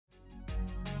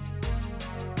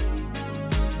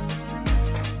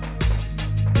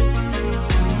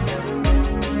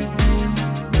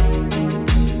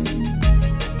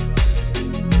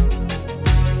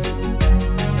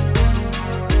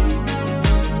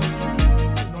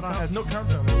Yeah, no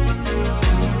countdown.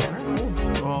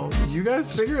 Well, you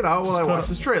guys figure it out while I watch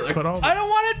this trailer. I don't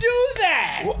want to do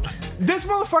that. Well, this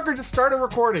motherfucker just started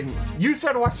recording. You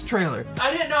said watch the trailer. I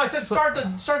didn't know. I said start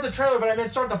the trailer, but I meant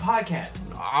start the podcast.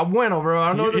 I went over.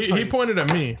 I don't know. He pointed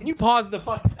at me. Can you pause the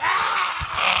fuck?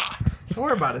 Don't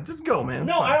worry about it. Just go, man.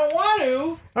 It's No, fine. I don't want to.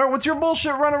 All right, what's your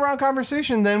bullshit run around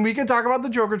conversation? Then we can talk about the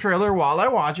Joker trailer while I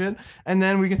watch it, and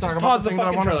then we can talk about Pause the the thing that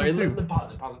I fucking want trailer. to do.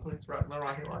 Pause it, please. Let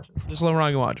Rocky watch it. Just let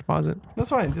Rocky watch it. Pause it. That's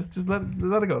fine. Just let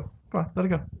it go. Come on, let it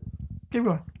go. Keep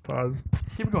going. Pause.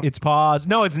 Keep it going. It's paused.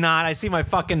 No, it's not. I see my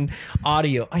fucking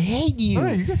audio. I hate you. Oh,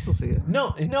 yeah, you can still see it.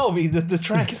 No, because the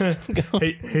track is still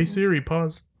going. Hey Siri,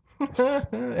 pause.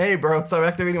 Hey, bro, stop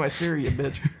activating my Siri, you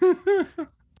bitch.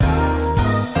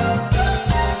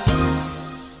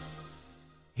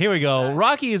 Here we go.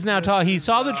 Rocky is now talking. He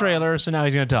saw the trailer, so now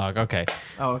he's going to talk. Okay.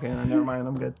 Oh, okay. No, never mind.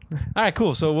 I'm good. All right,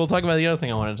 cool. So we'll talk about the other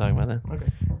thing I wanted to talk about then. Okay.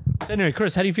 So anyway,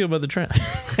 Chris, how do you feel about the trailer?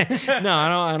 No,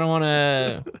 I don't want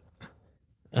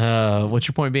to. What's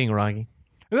your point being, Rocky?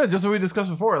 No, just what we discussed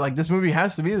before. Like, this movie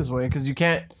has to be this way because you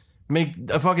can't make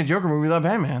a fucking Joker movie without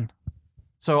Batman.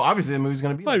 So obviously the movie's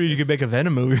gonna be. Well, I mean, you could make a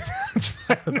Venom movie.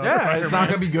 Yeah, it's not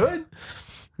gonna be good.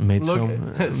 Made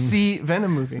Look, see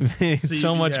Venom movie.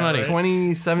 so much money. right.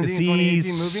 2017, See 2018 movie.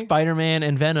 Spider-Man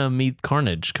and Venom meet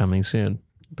Carnage coming soon.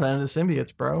 Planet of the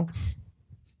Symbiotes, bro.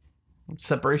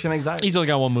 Separation anxiety. He's only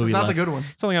got one movie It's not left. the good one.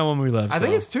 He's only got one movie left. I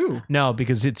think so- it's 2. No,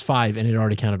 because it's 5 and it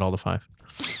already counted all the 5.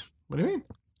 What do you mean?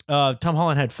 Tom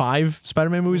Holland had 5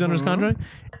 Spider-Man movies under his contract,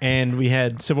 and we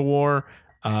had Civil War.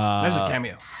 There's a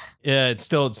cameo. Yeah, it's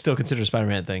still considered a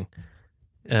Spider-Man thing.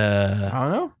 I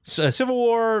don't know. Civil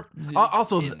War.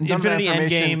 Also, none of that Infinity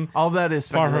information- Endgame. All of that is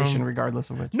Far From- speculation, regardless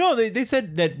of which. No, they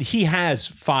said that he has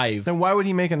 5 Then why would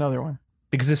he make another one?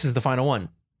 because this is the final one.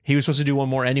 He was supposed to do one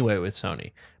more anyway with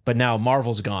Sony, but now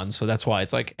Marvel's gone, so that's why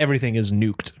it's like everything is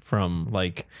nuked from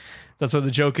like. That's why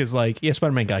the joke is like, yeah,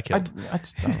 Spider-Man got killed. I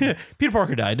just don't. Peter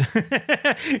Parker died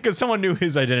because someone knew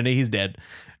his identity. He's dead.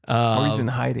 Or he's in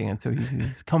hiding until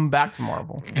he's come back to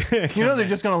Marvel. You know they're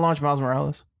just gonna launch Miles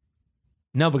Morales.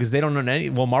 No, because they don't own any.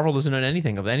 Well, Marvel doesn't own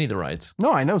anything of any of the rights.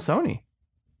 No, I know Sony.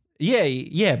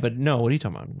 Yeah, but no. What are you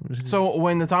talking about? So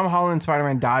when the Tom Holland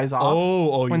Spider-Man dies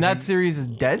off, when that series is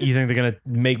dead, you think they're gonna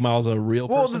make Miles a real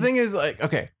well, person? the thing is, like,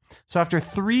 okay, so after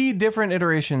 3 different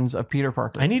iterations of Peter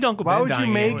Parker, I need Uncle why Ben would you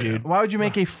dying make? again, dude. Why would you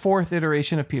make a 4th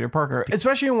iteration of Peter Parker,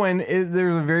 especially when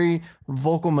there's a very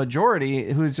vocal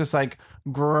majority who's just like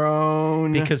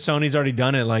grown? Because Sony's already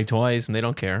done it like twice, and they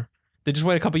don't care. They just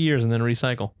wait a couple years and then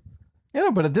recycle.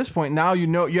 Yeah, but at this point now you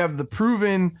know you have the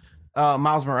proven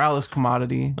Miles Morales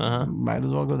commodity. Uh-huh. Might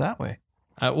as well go that way.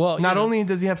 Well, Not only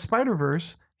does he have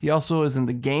Spider-Verse, he also is in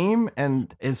the game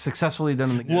and is successfully done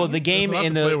in the game. well, the game There's a lot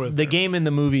in to play the with the there. game in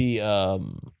the movie,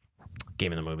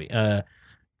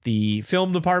 the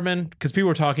film department, because people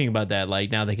were talking about that,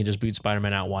 like now they can just boot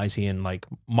Spider-Man out. Why is he in like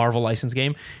Marvel licensed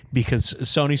game? Because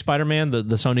Sony Spider-Man, the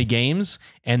Sony games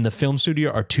and the film studio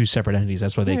are 2 separate entities.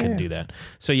 That's why they couldn't do that.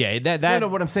 So yeah, that No,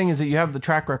 what I'm saying is that you have the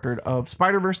track record of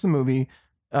Spider-Verse the movie,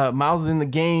 Miles in the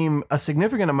game a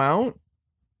significant amount,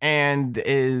 and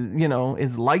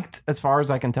is liked as far as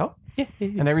I can tell,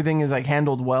 and everything is like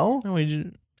handled well. No, we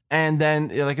just, And then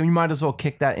like you might as well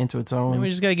kick that into its own. we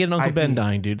just gotta get an Uncle IP. Ben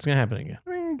dying, dude. It's gonna happen again.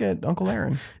 Get Uncle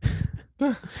Aaron.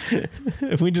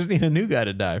 We just need a new guy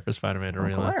to die for Spider-Man to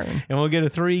Uncle realize. Aaron. And we'll get a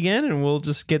 3 again, and we'll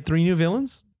just get 3 new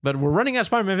villains. But we're running out of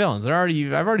Spider-Man villains. I've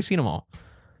already seen them all.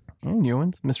 New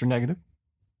ones, Mr. Negative.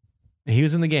 He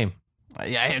was in the game.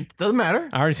 Yeah, it doesn't matter.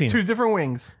 I already seen him. 2 different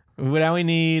wings. Now we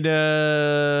need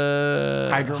Hydra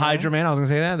Man. I was gonna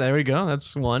say that. There we go.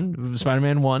 That's 1.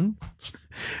 Spider-Man 1.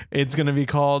 It's gonna be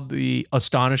called the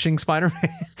Astonishing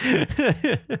Spider-Man.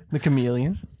 The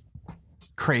Chameleon.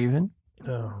 Craven.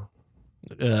 Oh.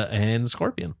 And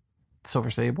Scorpion.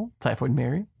 Silver Sable. Typhoid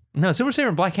Mary. No, Silver Saber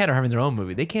and Black Cat are having their own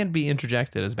movie. They can't be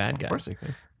interjected as bad Of guys. course they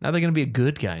could. Now they're gonna be a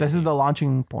good guy. This is the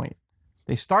launching point.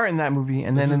 They start in that movie,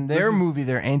 and then in their movie,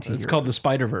 they're anti. It's called the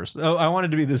Spider-Verse. Oh, I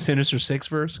wanted to be the Sinister Six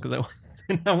verse because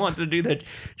I want to do that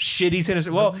shitty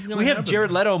Sinister. Well, This is gonna we have happen.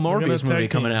 Jared Leto We're gonna Morbius movie tag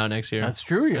coming team. out next year. That's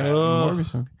true. Yeah, Ugh.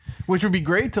 Morbius movie. Which would be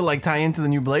great to like tie into the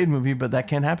new Blade movie, but that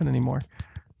can't happen anymore.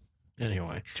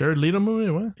 Anyway, Jared Leto movie?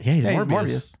 What? yeah, he's Yeah, he's Morbius.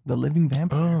 Morbius, the living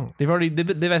vampire. Oh. They've I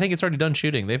think it's already done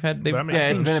shooting. They've That makes Yeah, it's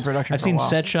sense. been in production. I've for a seen while.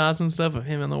 set shots and stuff of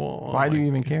him on the wall. Why do you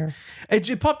even care?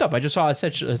 It popped up. I just saw a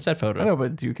set photo. I know,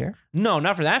 but do you care? No,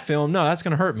 not for that film. No, that's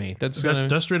gonna hurt me. That's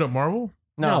Straight up Marvel?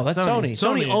 no, that's Sony.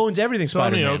 Sony owns everything. Sony,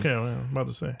 Spider-Man. okay. Well, I'm about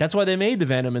to say. That's why they made the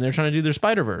Venom, and they're trying to do their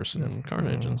Spider-Verse and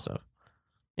Carnage and stuff.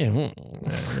 Yeah. Yeah,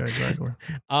 exactly.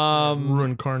 Um.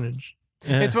 Ruin Carnage.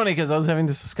 It's funny because I was having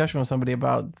this discussion with somebody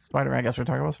about Spider-Man. I guess we're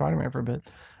talking about Spider-Man for a bit.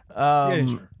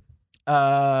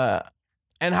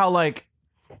 And how, like,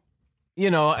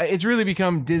 you know, it's really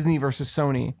become Disney versus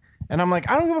Sony. And I'm like,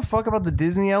 I don't give a fuck about the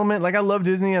Disney element. Like, I love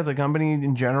Disney as a company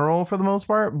in general for the most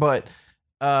part, but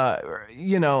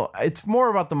you know, it's more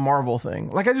about the Marvel thing.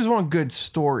 Like, I just want a good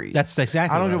story. That's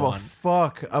exactly. I don't what give a want.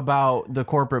 fuck about the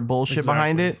corporate bullshit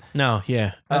behind it. No,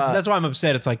 yeah, that's why I'm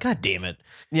upset. It's like, God damn it.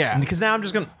 Yeah, Because now I'm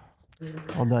just gonna.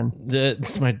 all done.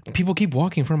 My people keep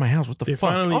walking in front of my house. What the They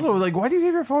fuck? finally- Also, like, why do you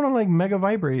keep your phone on like mega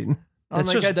vibrate? On That's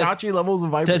like just- Hitachi levels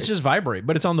of vibrate. That's just vibrate,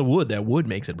 but it's on the wood. That wood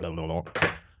makes it blah blah blah.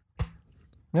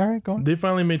 All right, go on. They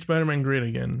finally made Spider-Man great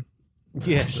again.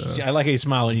 Yeah, I like how you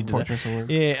smile when you do that. Portraits of work.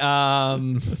 Yeah,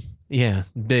 yeah,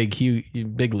 big, huge,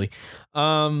 bigly.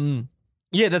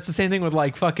 Yeah, that's the same thing with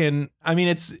like fucking. I mean,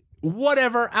 it's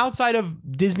whatever outside of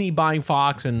Disney buying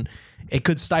Fox, and it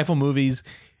could stifle movies.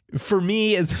 For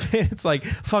me, it's like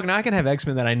fuck. Now I can have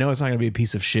X-Men that I know it's not going to be a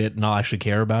piece of shit, and I'll actually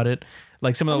care about it.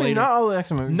 Like some of the I mean, later, not all the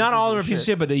X-Men movies. not all of them are a piece of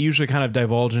shit, but they usually kind of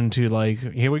divulge into like,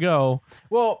 here we go.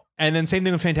 Well, And then same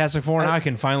thing with Fantastic Four. Now I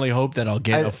can finally hope that I'll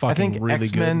get a fucking really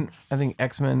X-Men, good. I think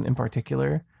X-Men in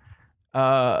particular.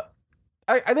 I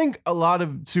think a lot of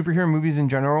superhero movies in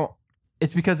general,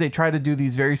 it's because they try to do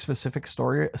these very specific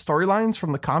storylines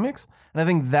from the comics, and I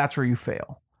think that's where you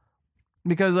fail.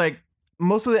 Because like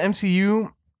most of the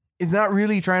MCU is not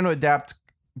really trying to adapt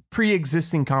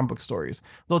pre-existing comic book stories.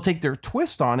 They'll take their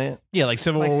twist on it. Yeah, like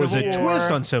Civil like War was a Civil War.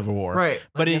 twist on Civil War. Right.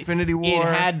 But Like it, Infinity it War.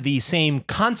 had the same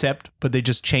concept, but they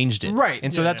just changed it. Right.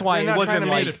 And so Yeah, that's why they're it not wasn't trying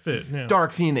to like, Made it fit. Yeah.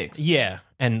 Dark Phoenix. yeah,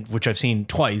 and which I've seen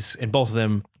twice, and both of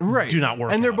them Right. do not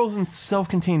work. And they're out. both in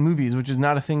self-contained movies, which is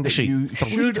not a thing that Actually, you 3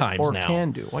 should times or now.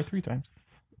 can do. Why 3 times?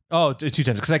 Oh, 2 times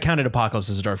because I counted Apocalypse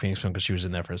as a Dark Phoenix film because she was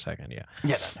in there for a second. Yeah.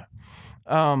 Yeah,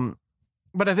 no.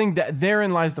 But I think that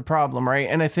therein lies the problem, right?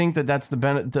 And I think that that's the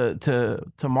benefit to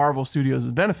Marvel Studios'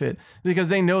 benefit because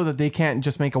they know that they can't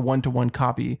just make a one-to-one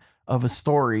copy of a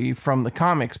story from the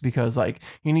comics because like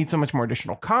you need so much more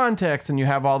additional context and you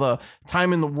have all the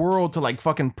time in the world to like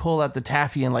fucking pull at the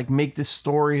taffy and like make this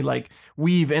story like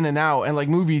weave in and out. And like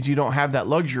movies, you don't have that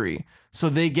luxury. So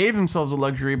they gave themselves a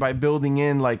luxury by building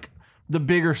in like the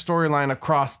bigger storyline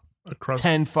across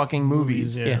 10 fucking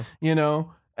movies, Yeah. you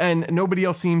know? And nobody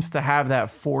else seems to have that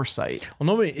foresight Well,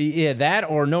 nobody, yeah, that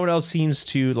or no one else seems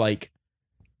to like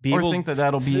be or able think that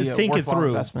that'll be a think it worthwhile through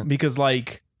investment. because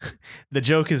like the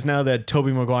joke is now that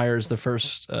Tobey Maguire is the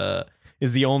first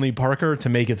is the only Parker to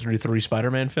make it through 3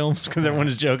 Spider-Man films because everyone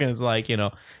is joking. It's like, you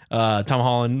know, Tom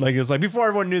Holland, like it's like before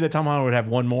everyone knew that Tom Holland would have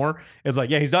one more. It's like,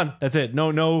 yeah, he's done. That's it.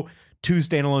 No 2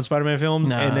 standalone Spider-Man films.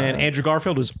 Nah. And then Andrew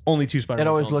Garfield was only 2 Spider-Man It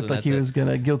always films, looked and like he that's was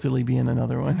gonna guiltily be in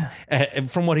another one. it.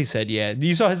 From what he said, yeah.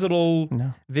 You saw his little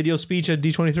No. video speech at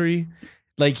D23?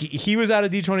 Like he was out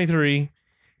of D23.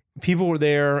 People were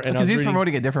there. And I Because was he's reading-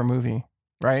 promoting a different movie,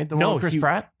 right? The No, one with Chris he-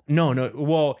 Pratt? No.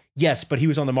 Well, yes, but he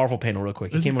was on the Marvel panel real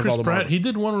quick. He Is it came with Chris all the Pratt? Marvel. He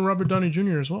did one with Robert Downey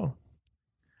Jr. as well.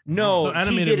 No, It's an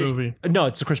animated he did movie. No,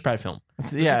 it's a Chris Pratt film.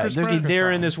 Yeah, Chris there's Pratt? Chris They're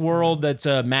Pratt. in this world that's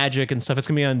magic and stuff. It's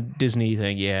gonna be on Disney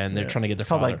thing, yeah, and they're Yeah. trying to get their It's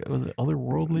called father like, was it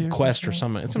Otherworldly or Quest or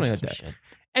something. It's something like Some that. shit.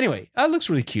 Anyway, that looks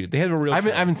really cute. They have a real. I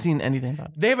trailer. haven't seen anything about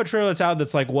it. They have a trailer that's out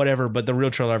that's like whatever, but the real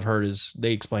trailer I've heard is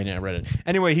they explain it. I read it.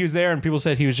 Anyway, he was there, and people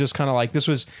said he was just kind of like this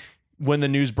was when the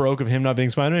news broke of him not being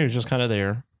Spider-Man. He was just kind of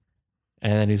there,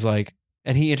 and then he's like,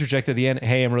 and he interjected at the end,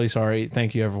 "Hey, I'm really sorry.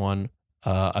 Thank you, everyone.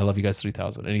 I love you guys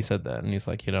 3000." And he said that, and he's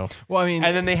like, you know. Well, I mean,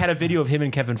 And then they had a video of him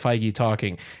and Kevin Feige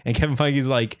talking, and Kevin Feige's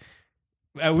like,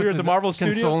 we were at the Marvel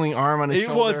studio. consoling arm on his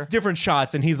shoulder. Well, it's different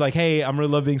shots, and he's like, "Hey, I'm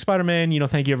really love being Spider-Man. You know,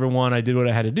 thank you everyone. I did what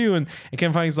I had to do." And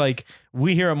Kevin Feige's like,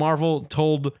 "We here at Marvel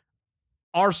told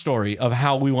our story of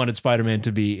how we wanted Spider-Man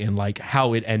to be and like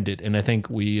how it ended, and I think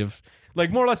we have." Like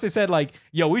more or less, they said like,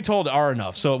 "Yo, we told our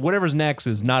enough. So whatever's next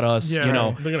is not us. Yeah, you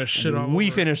know, they're gonna shit all we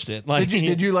over it. finished it." Like,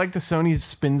 Did you like the Sony's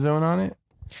spin zone on it?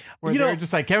 Where You they're know-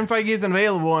 just like Kevin Feige isn't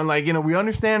available, and like we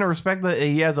understand and respect that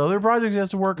he has other projects he has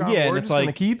to work on. Yeah, and We're it's just gonna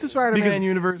like- keep the Spider-Man because-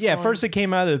 universe. Yeah, going, first it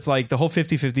came out. It's like the whole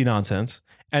 50-50 nonsense,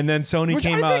 and then Sony which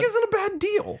came I out. think isn't a bad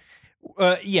deal.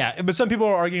 Yeah, but some people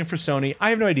are arguing for Sony. I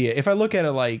have no idea. If I look at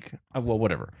it like, well,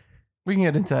 whatever. We can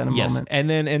get into that in a Yes, moment.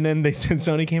 and then they said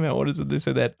Sony came out. What is it? They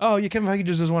said that Kevin Feige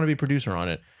just doesn't want to be a producer on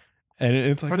it, and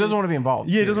it's like Or doesn't want to be involved.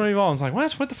 yeah, he doesn't want to be involved. It's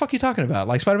like what the fuck are you talking about?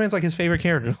 Like Spider-Man's like his favorite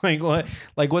character.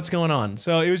 Like what's going on?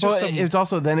 So it was just Well, it's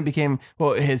also then it became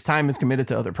his time is committed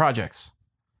to other projects.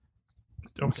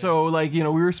 Okay. So like we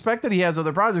respect that he has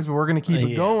other projects, but we're gonna keep it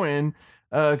Yeah. going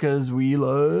because we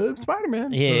love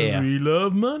Spider-Man. yeah. We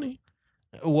love money.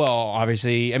 Well,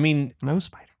 obviously, I mean, No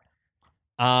Spider-Man.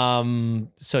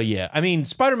 So yeah, I mean,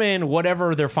 Spider-Man,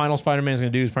 whatever their final Spider-Man is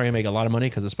going to do is probably going to make a lot of money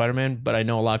because of Spider-Man. But I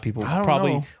know a lot of people I don't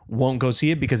probably know. won't go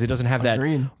see it because it doesn't have that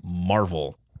Agreed.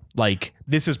 Marvel. Like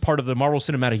this is part of the Marvel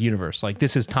Cinematic Universe. Like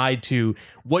this is tied to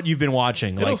what you've been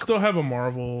watching. It'll Like still have a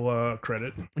Marvel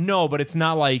credit. no, but it's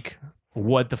not like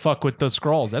what the fuck with the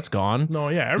Skrulls. That's gone. No,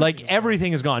 yeah. Like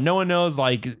everything is gone. No one knows.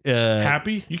 Like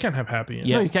Happy? You can't have Happy in it.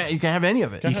 Yeah. No, you can't have any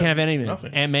of it. you can't have anything.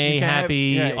 Nothing. Aunt May, You can't have- Happy,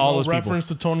 yeah, all No those people. reference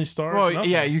to Tony Stark. Well,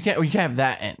 nothing. yeah, you can't have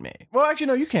that Aunt May. Well, actually,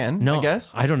 no, you can. No, I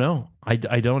guess. I don't know. I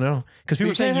don't know because people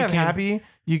You are saying can't you have can't.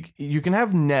 Happy. You can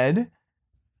have Ned.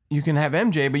 You can have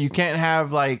MJ, but you can't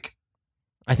have like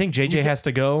I think JJ has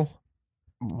to go.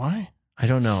 why? I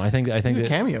don't know. I think He's a that,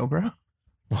 cameo, bro.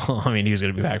 well, I mean, he was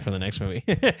going to be back for the next movie.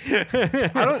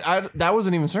 That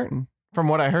wasn't even certain from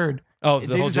what I heard. Oh, the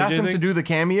They whole just asked JJ him thing? to do the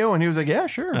cameo, and he was like, "Yeah,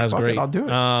 sure, That was fuck it, great. I'll do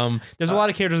it." There's a lot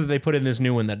of characters that they put in this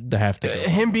new one that have to go.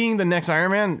 Him being the next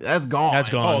Iron Man, that's gone. That's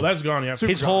gone. Oh, that's gone. Yeah.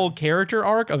 His whole character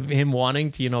arc of him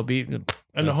wanting to, be. and the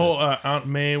that's whole Aunt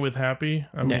May with Happy.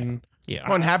 I Yeah. mean, Yeah.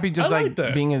 Well, and Happy just I like like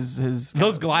that. being his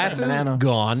Those glasses banana.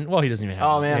 gone. Well, he doesn't even have.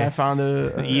 Oh them. man, Yeah. I found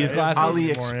The a Edith glasses?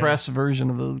 AliExpress version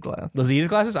of those glasses. Those Edith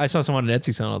glasses. I saw some on an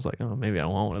Etsy sale. I was like, oh, maybe I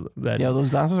want one of that. Yeah, those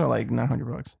glasses are like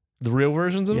 $900. The real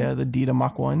versions of Yeah, them. the Dita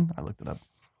Mach 1. I looked it up.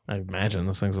 I imagine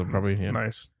those things are probably. Yeah.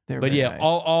 nice. They're But very yeah, nice.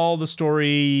 all the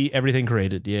story, everything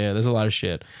created. Yeah, there's a lot of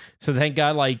shit. So thank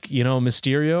God, like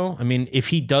Mysterio. I mean, if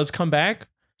he does come back,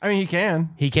 I mean, he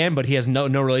can. he can, but he has no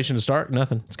relation to Stark.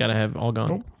 Nothing. It's got to have all gone.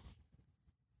 Nope.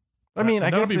 I mean, I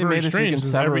That'll guess be they very made it so you can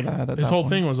 'cause sever that. At His that whole point.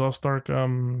 thing was all Stark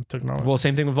technology. Well,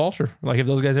 same thing with Vulture. Like if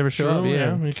those guys ever show up, True,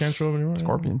 yeah. he can't show up anymore.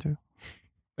 Scorpion too.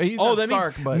 But he's Oh, not that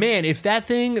Stark, means but man. If that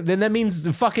thing, then that means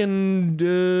the fucking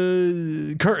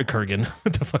Kurgan.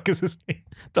 What the fuck is his name?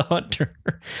 The Hunter.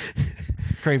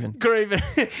 Craven. Craven.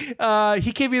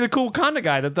 He can't be the cool Wakanda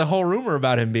guy. That the whole rumor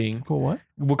about him being Cool. What?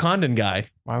 Wakandan guy.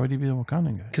 Why would he be the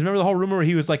Wakandan guy? Because remember the whole rumor where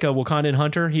he was like a Wakandan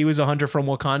hunter. He was a hunter from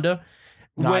Wakanda.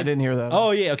 No, I When- didn't hear that.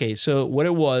 Oh yeah, okay. So what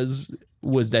it was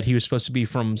that he was supposed to be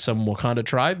from some Wakanda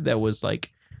tribe that was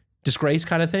like disgraced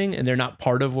kind of thing, and they're not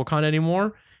part of Wakanda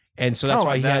anymore. And so that's Oh,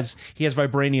 why like that. he has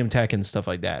vibranium tech and stuff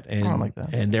like that. And like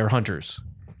that. And they're hunters.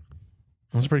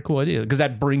 That's a pretty cool idea because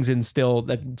that brings in still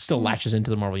latches into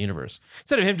the Marvel universe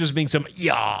instead of him just being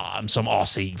I'm some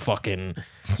Aussie fucking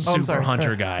super sorry.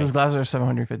 hunter guy. Those glasses are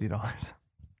 $750.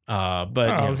 But Oh,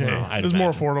 you okay. know, I'd It's more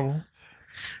imagine. affordable.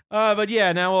 But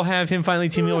yeah, now we'll have him finally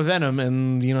teaming up with Venom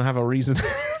and have a reason.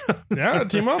 Yeah,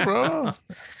 team up, bro.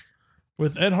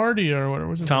 With Ed Hardy or whatever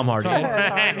was his Tom name?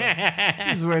 Hardy.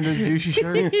 He's wearing his douchey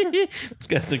shirt. It's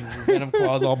got the Venom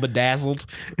claws all bedazzled,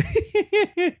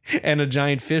 and a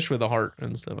giant fish with a heart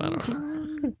and stuff. I don't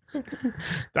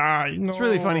know. It's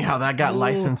really funny how that got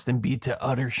licensed and beat to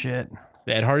utter shit.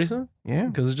 The Ed Hardy son? Yeah.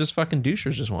 Because it's just fucking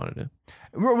douchers just wanted it.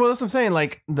 Well, that's what I'm saying.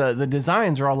 Like the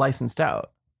designs are all licensed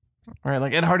out, right?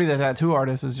 Like Ed Hardy, the tattoo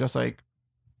artist, is just like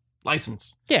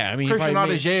licensed. Yeah, I mean, you Christian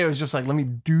probably Audigier was just like, let me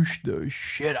douche the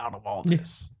shit out of all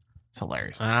this. It's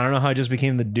hilarious. I don't know how it just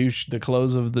became the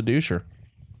clothes of the doucher.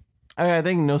 I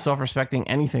think no self-respecting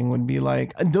anything would be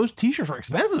like, and those t-shirts were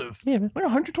expensive. Yeah, man. Like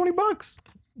 $120.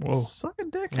 Whoa. Suck a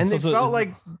dick. It's And they also- felt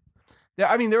like,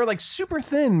 they were like super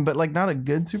thin, but like not a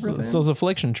good super thin. It's those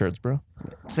affliction shirts, bro.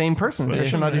 Same person, Yeah,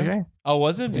 Christian yeah. Audigier. Oh,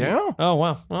 was it? Yeah. Oh,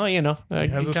 wow. Well, He has a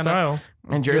kinda- style.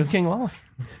 And Jerry the King Lawler.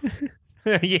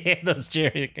 Yeah, those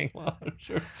Jerry King Lawler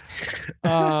shirts.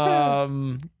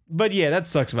 But yeah, that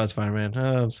sucks about Spider-Man.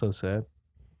 Oh, I'm so sad.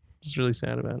 Just really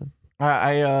sad about it.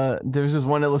 I there's this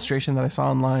one illustration that I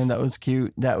saw online that was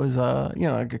cute. That was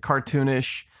like a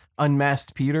cartoonish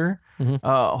unmasked Peter,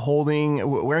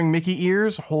 Mhm. wearing Mickey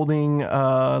ears, holding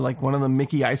like one of the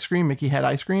Mickey head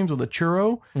ice creams with a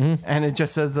churro, Mhm. and it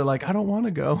just says that like I don't want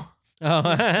to go.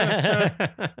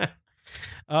 Oh.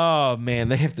 Oh man,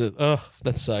 they have to. Oh,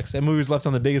 that sucks. That movie was left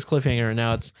on the biggest cliffhanger, and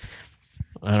now it's.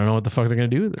 I don't know what the fuck they're gonna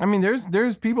do with it. I mean,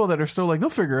 there's people that are still like they'll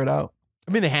figure it out.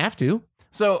 I mean, they have to,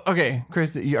 So okay,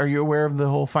 Chris, are you aware of the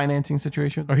whole financing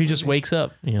situation? or he just wakes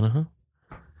up,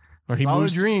 or he All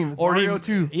moves, the dreams. or Mario he,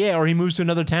 2. yeah, or he moves to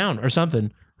another town or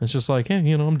something. It's just like, hey,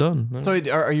 I'm done. So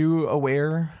are you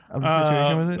aware of the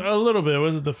situation with it? A little bit.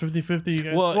 Was it the 50-50 you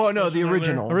guys? Well, no, the mentioned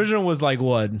original. Original was like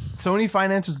what? Sony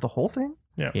finances the whole thing.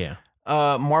 Yeah.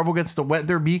 Marvel gets to wet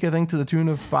their beak, I think, to the tune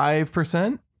of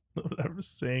 5%. I was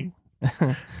saying.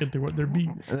 Get what their beat.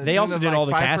 They also did all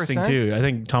the casting too. I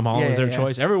think Tom Holland Yeah, was their yeah.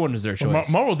 choice. Everyone was their Well, choice.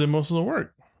 Marvel did most of the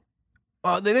work.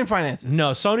 They didn't finance it.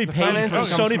 No, Sony The paid. financing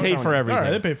comes Sony from paid Sony. for All everything,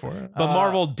 right, they paid for it. but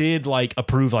Marvel did like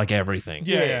approve like everything.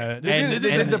 Yeah. They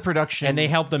did the production, and they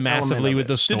helped them massively of with it.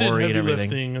 the They did story heavy and everything.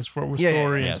 lifting as far with Yeah,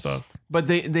 story and yes. stuff. but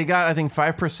they got I think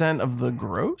 5% of the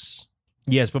gross.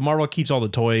 Yes, but Marvel keeps all the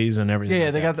toys and everything. Yeah,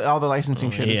 like they that. got all the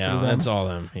licensing shit. is Yeah, through them. that's all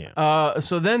them. Yeah.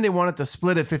 So then they wanted to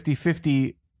split it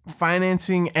 50-50,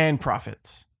 financing and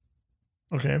profits.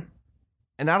 Okay.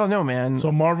 And I don't know, man.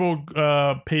 So Marvel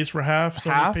pays for half.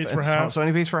 Sony half. pays for and half.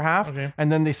 Sony pays for half. Okay.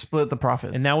 And then they split the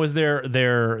profits. And that was their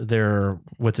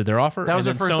what's it? Their offer. that was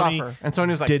their And first then Sony offer. And Sony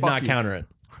was like, did "Fuck not you." counter it.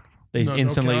 They No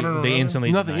instantly counter, no they nothing?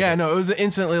 instantly Nothing. denied Yeah, it. no, it was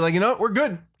instantly like, you know what, we're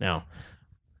good. No.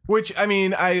 Which I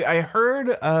mean, I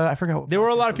heard. I forgot. What There were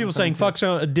a lot podcast of people was saying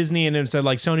listening fuck Disney and it said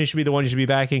like Sony should be the one you should be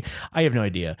backing. I have no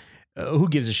idea. Who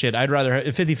gives a shit? I'd rather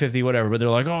 50-50, whatever. But they're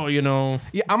like, oh, you know. to.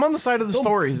 Yeah, I'm on the side of the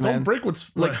stories, Don't man. break what's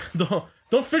Like- like.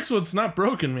 Don't fix what's not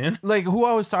broken, man. Like who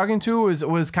I was talking to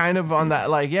was kind of on that,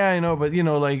 like, yeah, you know, but you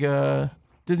know, like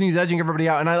Disney's edging everybody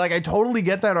out, and I totally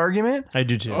get that argument. I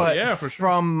do too. But yeah, for sure.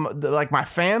 from like my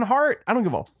fan heart, I don't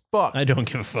give a fuck. I don't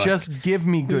give a fuck. Just give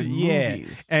me good yeah.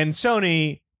 movies. And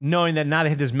Sony, knowing that now they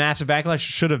had this massive backlash,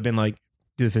 should have been like,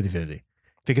 do the 50-50.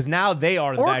 Because now they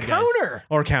are the Or bad guys. counter.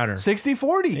 Or counter.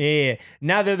 60-40. Yeah.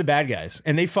 Now they're the bad guys.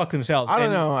 And they fuck themselves. I don't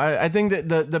And- know. I think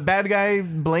that the bad guy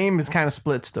blame is kind of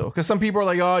split still, because some people are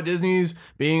like, "Oh, Disney's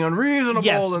being unreasonable."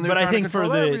 Yes, and they're but I trying to think for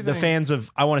control the everything. fans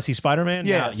of I want to see Spider-Man,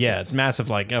 Yes, yeah, yes. it's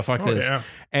massive. Like, oh, fuck Oh, this. yeah.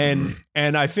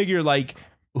 And I figure like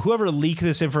whoever leaked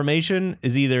this information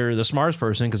is either the smartest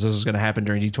person, because this is going to happen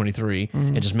during D23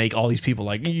 and just make all these people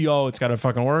like, yo, it's got to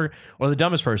fucking work, or the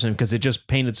dumbest person because it just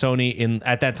painted Sony in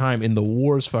at that time in the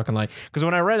worst fucking light. Because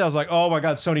when I read that, I was like, oh my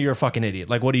god, Sony, you're a fucking idiot.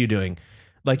 Like, what are you doing?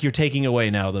 Like, you're taking away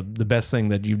now the best thing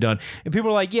that you've done. And people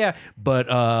are like, yeah, but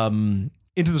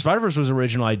Into the Spider-Verse was an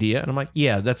original idea. And I'm like,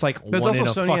 yeah, that's like But it's one in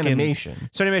also a Sony fucking Animation.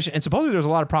 Sony Animation. And supposedly there's a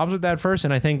lot of problems with that first.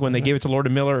 And I think when they gave it to Lord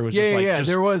and Miller, it was just like, just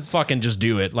there was. fucking just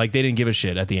do it. Like, they didn't give a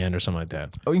shit at the end or something like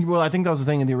that. Well, I think that was the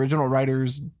thing. And the original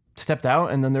writers stepped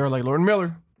out, and then they were like, "Lord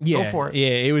Miller, Yeah, go for it." Yeah,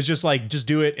 it was just like, just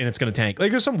do it and it's going to tank.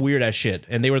 Like, there's some weird ass shit.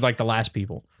 And they were like the last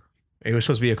people. It was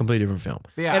supposed to be a completely different film.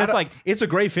 Yeah, and I it's don't- like, it's a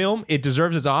great film. It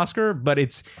deserves its Oscar, but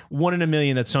it's 1 in a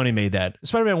million that Sony made that.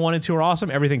 Spider-Man 1 and 2 are awesome.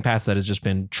 Everything past that has just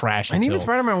been trash. And even until-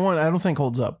 Spider-Man 1, I don't think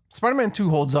holds up. Spider-Man 2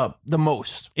 holds up the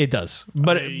most. It does.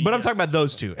 But I'm talking about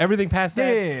those two. Everything past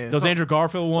that, Yeah. those So- Andrew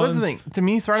Garfield What's ones. the thing? To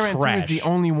me, Spider-Man 2 is the trash.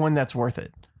 only one that's worth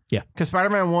it. Yeah. Because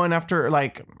Spider-Man 1, after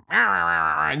like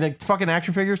fucking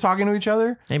action figures talking to each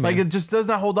other, Hey, man. like it just does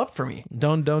not hold up for me.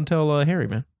 Don't tell Harry,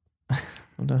 man.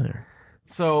 Don't tell Harry.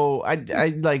 So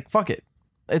I like, fuck it.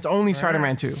 It's only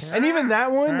Spider-Man 2. And even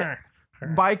that one,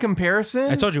 by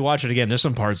comparison, I told you watch it again. There's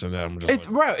some parts in that. I'm just it's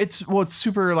like, right. It's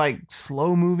super like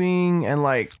slow moving, and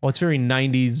like well, it's very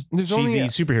 90s There's cheesy only a-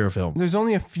 superhero film. there's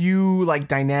only a few like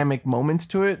dynamic moments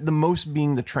to it. The most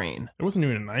being the train. It wasn't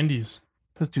even in the 90s.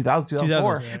 It was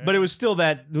 2004. 2000. But it was still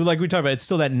that, like we talked about, it's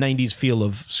still that 90s feel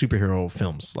of superhero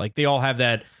films. Like they all have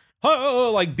that,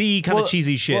 like B kind of Well,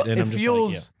 cheesy shit. Well, and it I'm just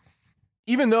feels, like,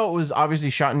 yeah. even though it was obviously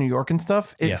shot in New York and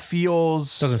stuff, it Yeah.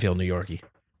 feels Doesn't feel New Yorky.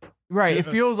 right. It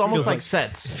feels almost feels like, like-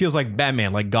 sets. It feels like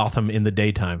Batman, like Gotham in the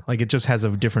daytime. Like it just has a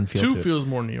different feel 2 to it. feels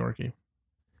more New Yorky.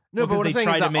 No, Well, but what 'cause I'm they saying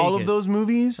tried is to that make all of it. those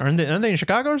movies. Aren't they in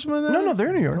Chicago or something like that? No, they're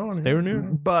in New York. They were New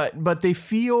York. But they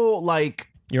feel like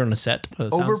You're on a set, a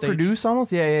soundstage? overproduced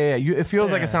almost. Yeah. It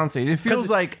feels like a Yeah. soundstage. It feels 'Cause-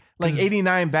 like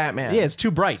 89 Batman. Yeah, it's too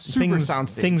bright. Super things,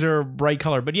 soundstage. things are bright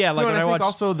color. But yeah, like No, when and I I think watch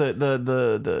also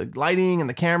the lighting and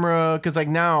the camera, because like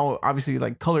now obviously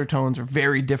like color tones are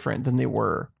very different than they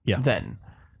were Yeah. then.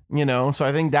 You know, so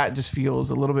I think that just feels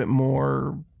a little bit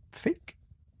more fake.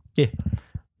 Yeah.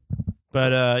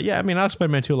 But yeah, I mean, I like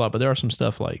Spider-Man 2 a lot, but there are some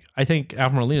stuff like I think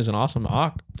Alfred Molina is an awesome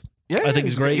Ock. Yeah, I think he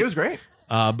he's was great. He was great.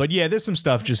 But yeah, there's some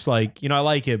stuff just like, I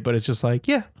like it, but it's just like,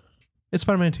 yeah, it's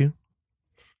Spider-Man 2.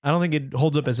 I don't think it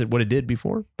holds up as what it did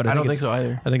before, but I don't think it's, so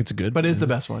either. I think it's a good, But it's the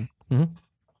best one.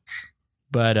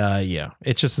 But yeah,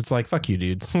 it's just, it's like, fuck you,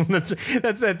 dudes. that's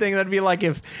that thing. That'd be like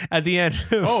if at the end,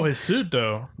 Oh, his suit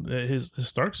though, his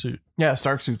Stark suit. Yeah,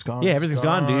 Stark suit's gone. yeah, everything's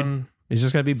gone, dude. He's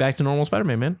just gonna be back to normal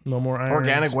Spider-Man, man. No more Iron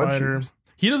Organic web Spider. shooters.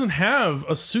 He doesn't have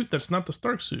a suit that's not the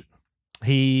Stark suit.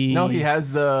 No, he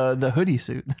has the hoodie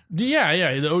suit.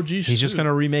 Yeah, the OG. He's just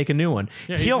gonna remake a new one.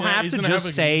 Yeah, he's He'll gonna- have he's to gonna just have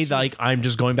a say good suit. like, I'm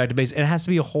just going back to basics. It has to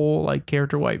be a whole like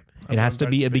character wipe. It has to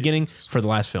going be back a to beginning basics. for the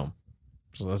last film.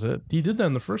 So that's it. He did that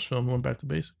in the first film. Went back to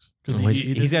basics because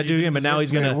He's got to do it again, but now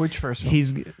he's gonna. Which first one?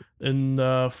 He's. in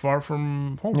Far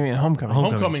From Home. I mean, Homecoming.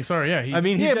 Homecoming. Sorry, yeah. I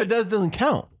mean, he's Yeah, got, but that doesn't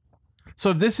count. So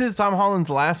if this is Tom Holland's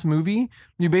last movie,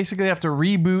 you basically have to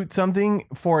reboot something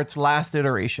for its last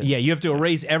iteration. yeah, you have to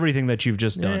erase everything that you've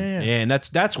just done. Yeah. And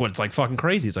that's what's like fucking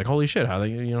crazy. It's like, holy shit, how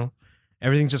they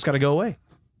everything's just got to go away.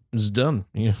 It's done.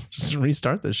 Just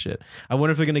restart this shit. I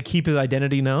wonder if they're gonna keep his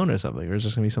identity known or something, or it's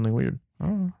just gonna be something weird.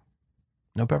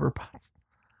 No Pepper Potts.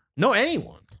 No,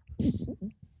 anyone.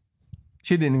 She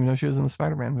She didn't even know she was in the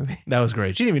Spider-Man movie. That was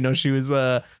great. She didn't even know she was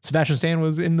Sebastian Stan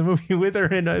was in the movie with her.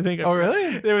 And I think Oh,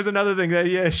 really? there was another thing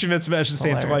that she met Sebastian Stan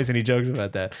Hilarious. twice, and he jokes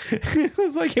about that. It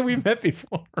was like, hey, we met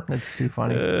before. That's too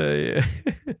funny. Yeah.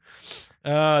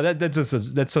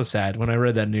 That's so sad. When I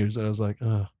read that news, I was like,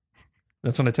 oh.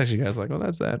 That's when I texted you guys like, oh,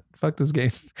 that's that. Fuck this game.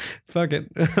 Fuck it.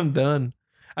 I'm done.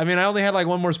 I mean, I only had like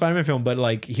one more Spider-Man film, but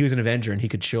like he was an Avenger and he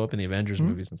could show up in the Avengers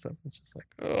movies and stuff. It's just like,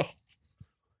 oh.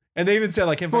 And they even said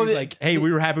like him, like, hey,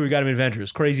 we were happy we got him in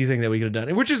Avengers. Crazy thing that we could have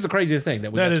done, which is the craziest thing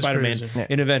that we got Spider-Man crazy.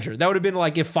 in Avenger. That would have been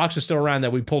like if Fox was still around,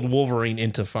 that we pulled Wolverine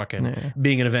into fucking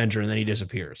being an Avenger and then he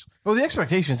disappears. Well, the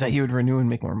expectation is that he would renew and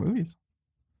make more movies.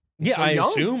 Yeah, So I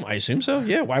young. assume so.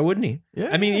 Yeah, why wouldn't he? Yeah.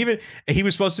 I mean, even he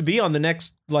was supposed to be on the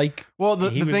next like. Well,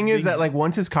 the he was thing is being- that like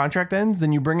once his contract ends,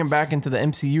 then you bring him back into the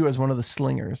MCU as one of the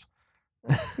slingers.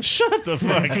 Shut the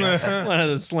fuck up. One of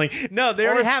the sling. No, they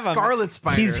already Or have him. Scarlet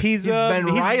Spider. He's Ben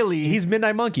Reilly. He's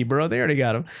Midnight Monkey, bro. They already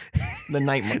got him. the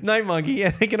Night Monkey. Night Monkey.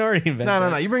 Yeah, they can already invent. No.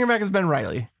 that. You bring him back as Ben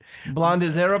Riley. Blonde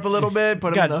his hair up a little bit. Put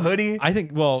him God, in a hoodie. I think.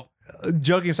 Well,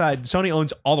 joking aside, Sony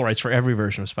owns all the rights for every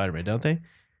version of Spider-Man, don't they?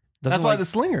 That's why the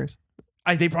slingers.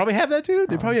 They probably have that too.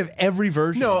 They probably have every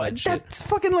version. No, of that shit. that's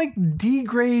fucking like D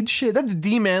grade shit. That's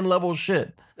D-man level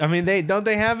shit. I mean, they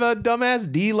have a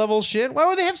dumbass D level shit. Why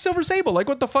would they have Silver Sable? Like,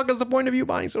 what the fuck is the point of you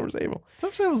buying Silver Sable?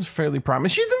 That was fairly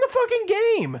prominent. She's in the fucking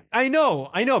game. I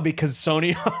know, because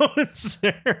Sony owns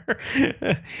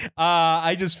her.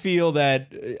 I just feel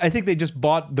that I think they just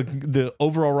bought the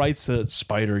overall rights to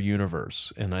Spider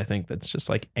Universe, and I think that's just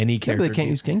like any Yeah, character. but they can't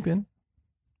use Kingpin.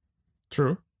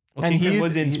 True. Well, and Kingpin he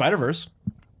was is- in he- Spider Verse.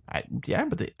 Yeah,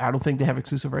 but I don't think they have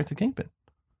exclusive rights to Kingpin.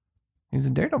 He's a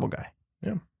Daredevil guy.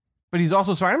 Yeah. But he's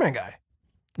also a Spider-Man guy.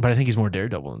 But I think he's more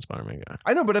Daredevil than Spider-Man guy.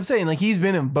 I know, but I'm saying like he's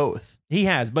been in both. He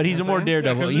has, but he's You a know what more I'm saying?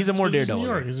 Daredevil. He's a more Daredevil. New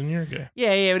York. guy. He's a New York guy.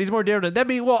 Yeah, but he's more Daredevil. That'd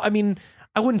be I mean,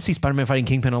 I wouldn't see Spider-Man fighting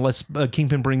Kingpin unless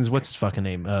Kingpin brings what's his fucking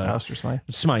name? Alistair Smythe.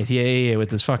 Smythe. Yeah, with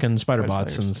his fucking spider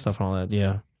bots and Slingers. stuff and all that.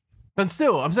 Yeah, But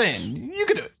still, I'm saying you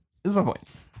could do it. This is my point.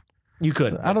 you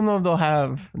could. So I don't know if they'll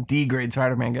have D-grade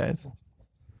Spider-Man guys.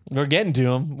 We're getting to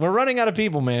him. We're running out of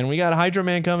people, man. We got Hydra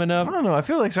Man coming I up. don't know. I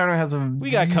feel like Spider-Man has a. We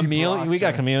got deep Chameleon. We got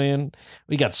roster. Chameleon.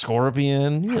 We got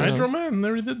Scorpion. you know. Hydro Man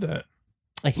never did that.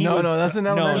 He No, was- that's an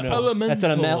no, elemental. no. That's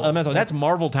an elemental. That's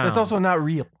Marvel Town. That's also not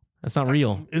real. That's not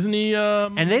real. Isn't he?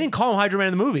 And they didn't call him Hydra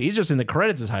Man in the movie. He's just in the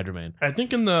credits as Hydra Man. I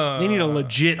think in the They need a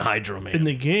legit Hydra Man. in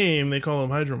the game they call him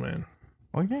Hydro Man.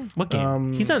 Okay. What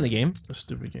game? He's not in the game. A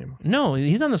stupid game. No,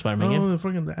 he's on the Spider-Man game. Oh, the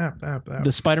fucking the app. The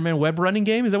Spider-Man web running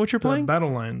game. Is that what you're The playing?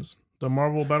 Battle Lines. The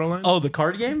Marvel Battle Lines. Oh, the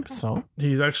card game. So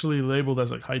He's actually labeled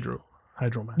as like Hydro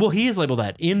Man. Well, he is labeled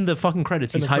that in the fucking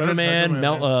credits. In He's the Hydra credits, Man,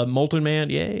 Hydro Man, Molten Man.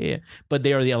 Yeah. But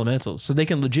they are the elementals, so they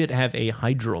can legit have a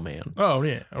Hydro Man. Oh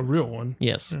yeah, a real one.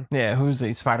 Yes. yeah, who's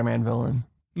a Spider-Man villain?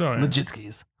 No, yeah.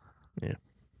 Legitskis. But Yeah,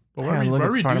 why look why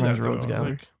at redo Spider-Man's that Rogues though? Gallery.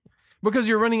 Like, Because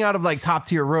you're running out of like top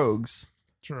tier rogues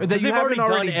sure. that They've you haven't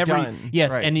already done.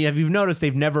 Yes, Right. and if you've noticed,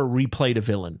 they've never replayed a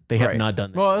villain. They have Right. not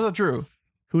done that. Well, that's true.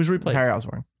 Who's replayed? Harry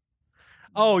Osborn.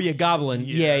 Oh yeah, Goblin.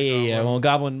 Yeah, Yeah. Goblin. Well,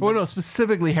 Goblin. Well, no,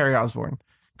 specifically Harry Osborn,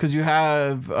 because you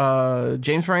have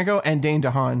James Franco and Dane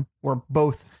DeHaan were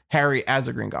both Harry as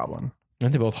a Green Goblin.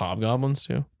 Aren't they both Hobgoblins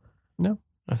too? No.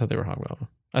 I thought they were Hobgoblin.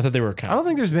 I thought they were. I don't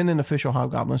think there's been an official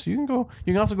Hobgoblin, so you can go.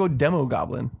 You can also go Demo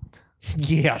Goblin,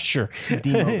 Yeah, sure.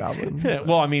 Demo Goblin.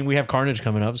 Well, I mean, we have Carnage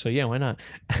coming up, so yeah, why not?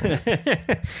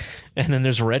 And then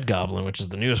there's Red Goblin, which is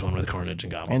the newest one with Carnage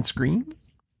and Goblin. And Scream.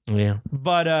 Yeah,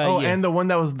 but Oh, yeah. and the one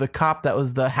that was the cop that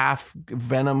was the half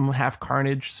Venom, half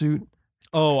Carnage suit.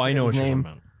 I know what his you're name.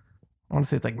 talking about. I want to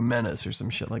say it's like Menace or some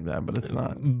shit like that, but it's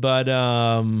not.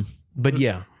 But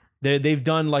yeah, they've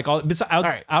done like all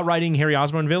right. outrighting Harry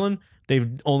Osborn villain. They've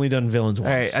only done villains All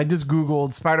once. right, I just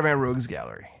Googled Spider-Man Rogues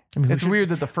Gallery. I mean, It's weird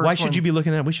that the first Why should one- you be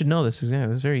looking at it? We should know this. Yeah,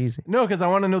 it's very easy. No, because I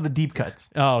want to know the deep cuts.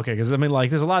 Oh, okay. Because I mean, like,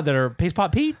 there's a lot that are Paste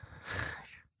Pot Pete.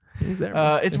 He's there.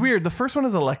 It's weird. The first one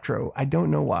is Electro. I don't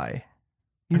know why.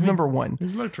 He's number one.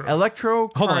 He's Electro. Electro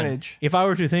Hold Carnage. on. If I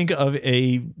were to think of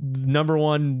a number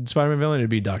one Spider-Man villain, it'd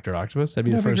be Dr. Octopus. That'd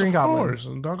be the That'd be first. Green of Goblin. course,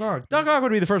 Doc Ock. Doc Ock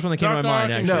would be the first one that came to my Doc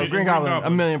mind. Ock, Actually, No, Green Green Goblin.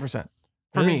 Goblin. 1,000,000%.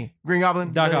 For Really? me, Green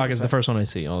Goblin. Doc Ock is 1,000,000%. the first one I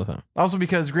see all the time. Also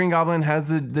because Green Goblin has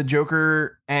the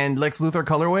Joker and Lex Luthor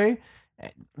colorway.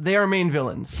 They are main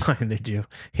villains. They do.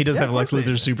 He does Yeah, have of Lex course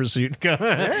they Luthor's super suit. Yeah.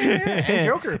 And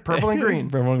Joker, purple and green.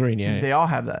 Purple and green. Yeah. They all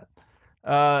have that.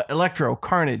 Electro,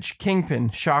 Carnage, Kingpin,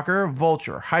 Shocker,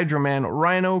 Vulture, Hydro Man,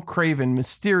 Rhino, Craven,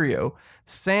 Mysterio,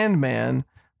 Sandman,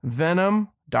 Venom,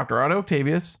 Dr. Otto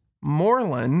Octavius,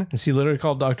 Moreland. Is he literally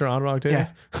called Dr. Otto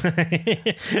Octavius?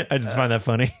 I just find that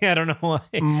funny. I don't know why.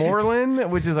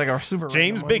 Moreland, which is like our super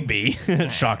James random one.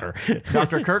 Bigby. Shocker.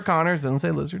 Dr. Kirk Connors, doesn't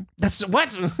say lizard. That's what?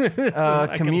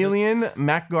 Chameleon,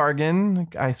 Mac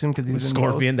Gargan, I assume because he's in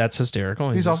Scorpion. That's hysterical.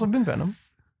 both. He's also been Venom.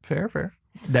 Fair.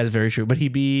 That is very true. But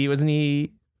wasn't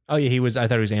he? Oh yeah, he was. I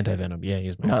thought he was anti-Venom. Yeah,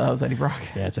 he's. No, that was Eddie Brock.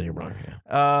 Yeah, it's Eddie Brock.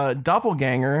 Yeah.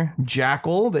 Doppelganger,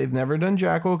 Jackal. They've never done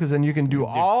Jackal because then you can do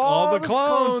all the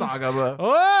clone saga. But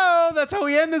Oh, that's how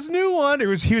we end this new one. He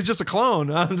was just a clone.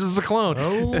 I'm just a clone.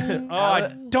 Oh.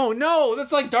 I don't know.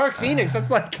 That's like Dark Phoenix.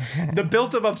 That's like the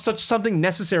build-up of such something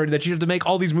necessary that you have to make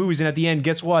all these movies, and at the end,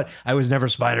 guess what? I was never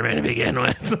Spider-Man to begin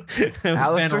with. It was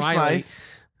Alistair Ben Reilly.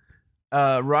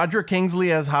 Smythe, Roger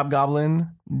Kingsley as Hobgoblin,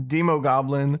 Demo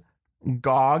Goblin,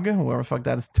 Gog, whoever the fuck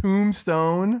that is,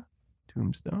 Tombstone.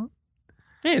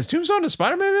 Hey, is Tombstone a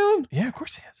Spider-Man villain? Yeah, of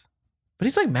course he is. But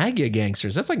he's like Magia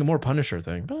Gangsters. That's like a more Punisher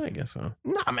thing. But I guess so.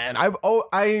 Nah, man.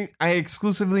 I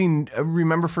exclusively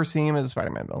remember first seeing him as a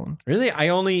Spider-Man villain, Really?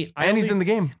 he's in the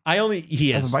game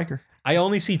He as is a biker. I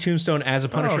only see Tombstone as a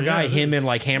Punisher guy. it Him is. and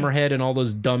like Hammerhead and all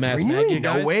those dumbass Really? Magia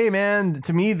guys. No way, man.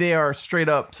 To me, they are straight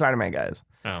up Spider-Man guys.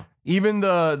 Oh, Even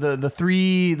the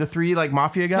three like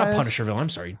mafia guys. not Punisher villain. I'm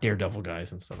sorry, Daredevil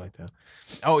guys and stuff like that.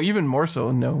 Oh, even more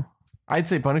so. No, I'd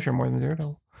say Punisher more than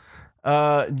Daredevil.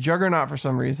 Juggernaut for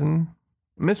some reason.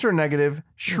 Mr. Negative,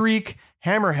 Shriek,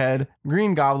 Hammerhead,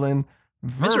 Green Goblin,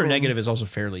 Mr. Vermin, Negative is also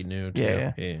fairly new too.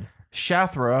 Yeah.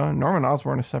 Shathra. Norman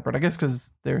Osborn is separate, I guess,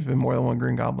 because there's been more than one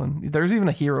Green Goblin. There's even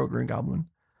a hero Green Goblin.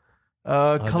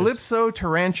 Calypso,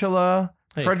 Tarantula,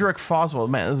 Hey. Frederick Foswell.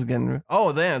 Man, this is getting.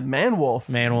 Oh, then Manwolf.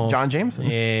 Manwolf. John Jameson.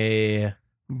 Yeah.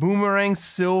 Boomerang,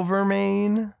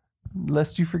 Silvermane.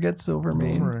 Lest you forget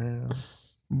Silvermane.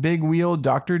 Big Wheel,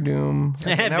 Doctor Doom.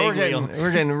 Okay, now Big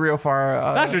we're getting real far.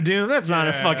 Doctor Doom, that's not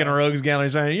a fucking Rogues Gallery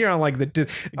sign. You're on like the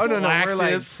Oh no, we're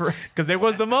like because there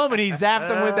was the moment he zapped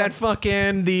him with that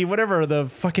fucking the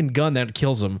fucking gun that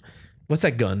kills him. What's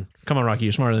that gun? Come on, Rocky,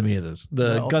 you're smarter than me. It is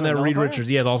the gun that Ultimate Reed Nullifier? Richards,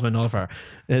 the Ultimate Nullifier.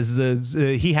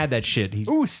 He had that shit.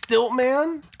 Ooh,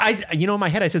 Stiltman. In my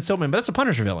head I said Siltman, but that's a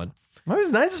Punisher villain. What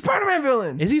is nice? Spider-Man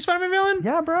villain. Is he a Spider-Man villain?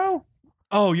 Yeah, bro.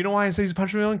 Oh, you know why I say he's a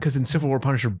Punisher villain? Because in Civil War,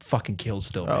 Punisher fucking kills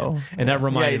Stillman. Oh. And that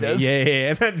reminded Yeah, he me.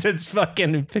 Yeah. That's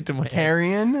fucking picked in my head.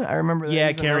 Carrion. I remember that. Yeah,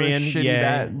 He's another Carrion, shitty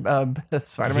yeah. Bad,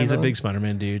 Spider-Man. He's a villain. big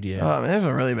Spider-Man dude, yeah. Man, there's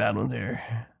some really bad ones here.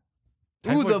 Ooh,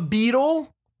 Typhoid- the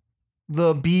Beetle.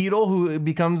 The Beetle who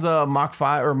becomes a Mach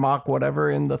 5 or Mach whatever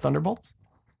in the Thunderbolts.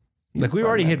 He's Like a we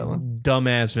already hit Spider-Man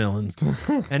dumbass villains.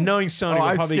 And knowing Sony will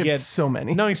I've probably skipped get so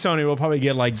many. like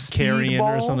Carrion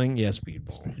or Speedball? something. Yeah,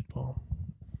 Speedball. Speedball.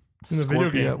 In the video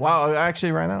Scorpio. game. Wow, I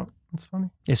actually ran out. That's funny.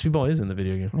 Yeah, Speedball is in the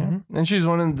video game. Yeah. And she's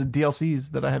one of the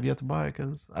DLCs that I have yet to buy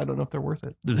because I don't know if they're worth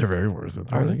it. They're very worth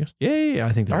it. Are they? Yeah,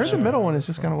 I think I they're heard the middle one is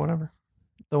just kind of whatever.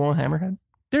 The one with Hammerhead.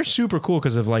 They're super cool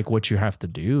because of like what you have to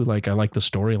do. Like I like the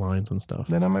storylines and stuff.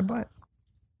 Then I might buy it.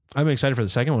 I'm excited for the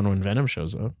second one when Venom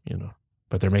shows up,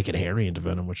 But they're making Harry into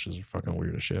Venom, which is fucking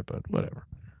weird as shit, but whatever.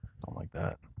 Don't like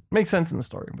that. Makes sense in the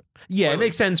story. But Yeah, it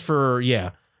makes sense for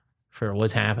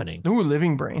what's happening. ooh,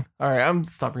 Living Brain. All right, I'm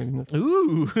stop reading this.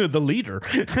 Ooh, the leader.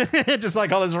 Just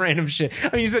like all this random shit. I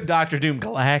mean, you said Dr. Doom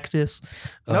Galactus.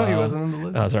 No, he wasn't in the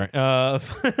list. Oh, sorry.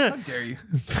 How dare you?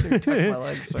 Touch my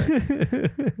legs,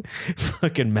 sir.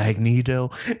 Fucking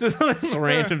Magneto. Just all this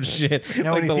random shit.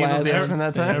 Yeah, when he the teamed with last the one. X-Men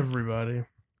that time. Everybody.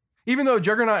 Even though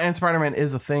Juggernaut and Spider-Man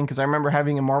is a thing, because I remember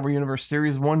having a Marvel Universe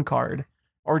Series 1 card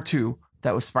or 2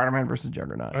 that was Spider-Man versus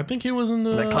Juggernaut. I think he was in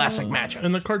The classic matchups.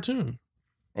 in the cartoon.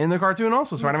 In the cartoon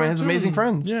also, Spider-Man has amazing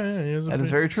friends. Yeah, he has That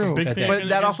is very true. big Got fan that. But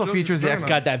that also against features the X- Juggernaut.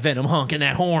 Got that Venom hunk and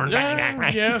that horn. Bang, bang,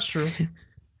 bang. Yeah, that's true.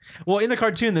 Well, in the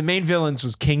cartoon, the main villains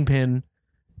was Kingpin.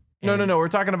 No. We're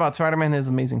talking about Spider-Man and his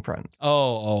amazing friends. I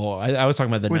was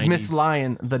talking about the With 90s. Miss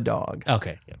Lion, the dog.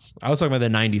 Okay, yes. I was talking about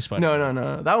the 90s Spider-Man.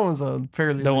 No. That one was a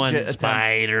fairly The one legit attempt.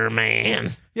 Spider-Man.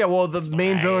 Yeah, well, the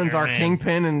main villains are Spider-Man.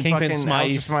 Kingpin and Kingpin fucking Smythe.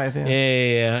 Alistair Smythe. Yeah,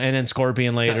 Yeah. and then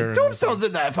Scorpion later. Tombstone's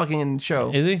in that fucking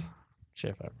show. Is he?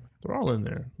 Shit, fuck. They're all in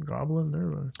there. Goblin,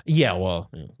 everybody. Yeah,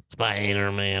 well,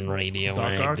 Spider-Man Doc Ock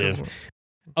radioactive. is-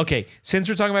 Okay, since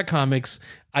we're talking about comics,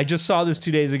 I just saw this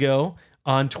 2 days ago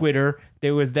on Twitter.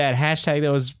 There was that hashtag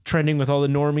that was trending with all the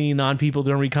normie non-people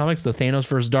who don't read comics, the Thanos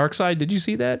versus Darkseid. Did you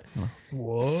see that?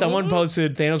 What? Someone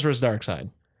posted Thanos versus Darkseid.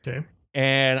 Okay.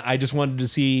 And I just wanted to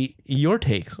see your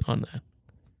takes on that.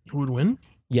 Who would win?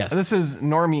 Yes. This is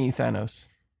Normie Thanos.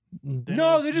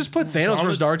 No, they just put Thanos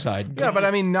versus Darkseid. Yeah, but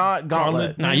I mean, not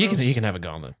Gauntlet. Nah, you can have a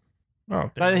gauntlet. Oh,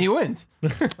 But he wins.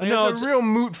 No, it's a real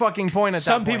moot fucking point at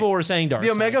some that point. people were saying Darkseid.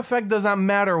 The Omega Effect does not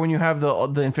matter when you have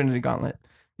the Infinity Gauntlet.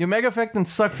 The Omega Effect and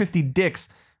suck 50 dicks.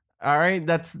 All right,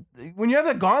 that's when you have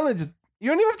that gauntlet. Just you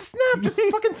don't even have to snap. Just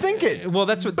fucking think it. Well,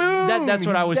 that's what Boom, that's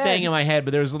what I he's was dead. saying in my head.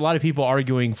 But there's a lot of people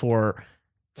arguing for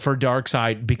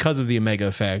Darkseid because of the Omega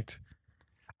effect.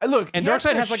 Look, And you have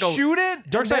Darkseid to has like a shoot it.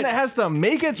 Darkseid- Then it has to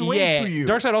make its way to you.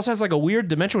 Darkseid also has like a weird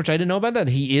dimension, which I didn't know about. That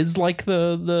he is like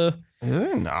the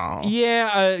No.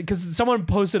 yeah, because someone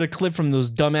posted a clip from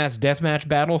those dumbass deathmatch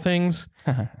battle things,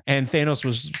 and Thanos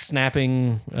was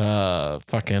snapping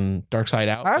fucking Darkseid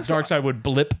out. Darkseid would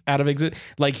blip out of exit,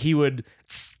 like he would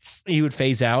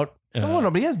phase out. No,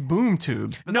 but he has boom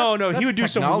tubes. But No, that's he would do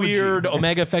some technology. weird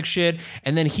Omega effect shit,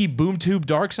 and then he boom tube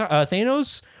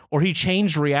Thanos, or he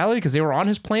changed reality because they were on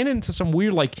his planet into some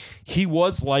weird, like he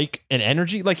was like an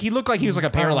energy, like he looked like he was like a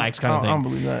parallax kind of I don't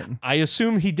thing. believe that. I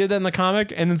assume he did that in the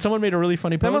comic, and then someone made a really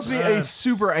funny That post. must be a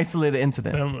super isolated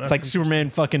incident. It's like Superman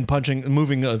fucking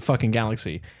moving a fucking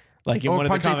galaxy. Like in Or one of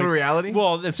the punching comic, through reality?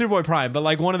 Well, it's Superboy Prime, but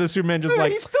like one of the Supermen just Yeah,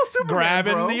 like he's still Superman,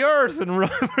 grabbing bro. the Earth and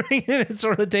rubbing in its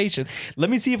rotation.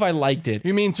 Let me see if I liked it.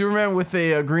 You mean Superman with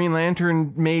a Green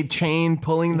Lantern made chain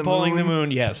pulling the moon?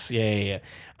 Yes, yeah.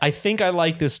 I think I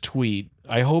like this tweet.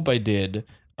 I hope I did,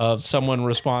 of someone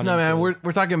responding. No, man, to,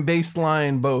 we're talking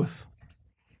baseline both.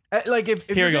 Like if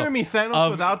Here you're we go. giving me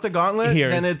Thanos without the gauntlet, here,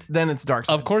 then it's Darkseid.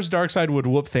 Of course, Darkseid would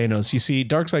whoop Thanos. You see,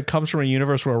 Darkseid comes from a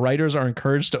universe where writers are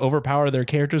encouraged to overpower their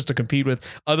characters to compete with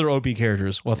other OP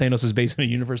characters, while Thanos is based in a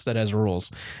universe that has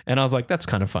rules. And I was like, that's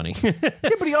kind of funny. Yeah,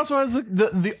 but he also has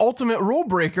the ultimate rule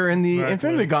breaker in the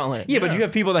Infinity Gauntlet. Yeah, but you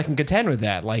have people that can contend with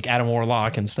that, like Adam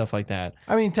Warlock and stuff like that.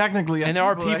 I mean, technically, And there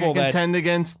are people that that- contend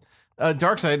against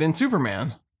Darkseid and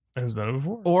Superman I've done it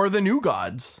before. or the New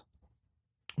Gods.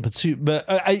 But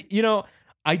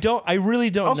I really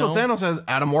don't Also, know. Thanos has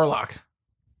Adam Warlock.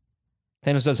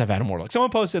 Thanos does have Adam Warlock.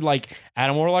 Someone posted like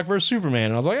Adam Warlock versus Superman,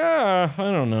 and I was like, I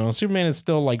don't know. Superman is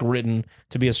still like written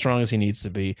to be as strong as he needs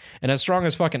to be, and as strong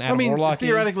as fucking Adam I mean, Warlock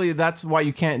theoratically, that's why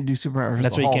you can't do Superman versus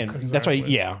that's the why you Hulk. can't. That's why,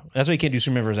 Exactly. yeah. That's why you can't do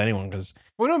Superman versus anyone, because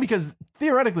Well, no, because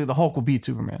theoretically, the Hulk will beat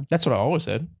Superman. that's what I always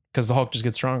said. Because the Hulk just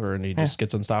gets stronger and he just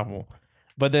gets unstoppable.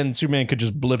 But then Superman could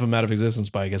just blip him out of existence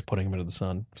by, I guess, putting him into the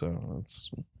sun. So it's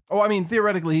Oh, I mean,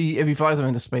 theoretically, if he flies him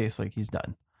into space, like he's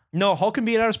done. no Hulk can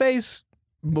be in outer space.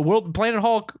 But Planet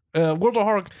Hulk, World of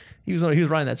Hulk, he was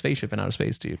riding that spaceship in outer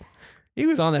space, dude. He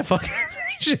was on that fucking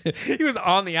spaceship. He was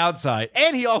on the outside,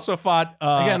 and he also fought.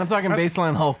 Again, I'm talking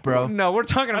baseline Hulk, bro. no, we're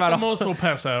talking At about the a most will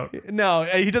pass out. No,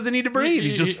 he doesn't need to breathe.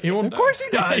 He's just. he won't Of course he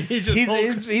die. does. He's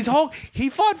just He's Hulk. He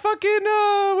fought fucking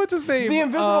what's his name? The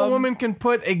Invisible Woman can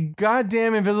put a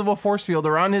goddamn invisible force field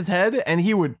around his head, and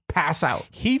he would pass out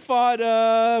He fought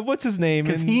what's his name?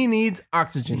 because in- he needs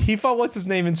oxygen. He fought what's his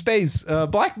name in space?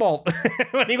 Black Bolt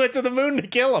when he went to the moon to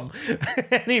kill him,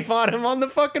 and he fought him on the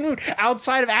fucking moon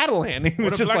outside of Adelan. He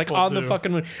was did just Black like Bolt on the do?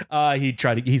 fucking moon.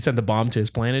 He sent the bomb to his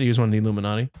planet. He was one of the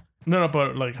Illuminati. No,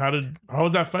 but like, how did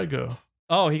that fight go?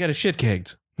 Oh, he got his shit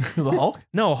kicked. The Hulk?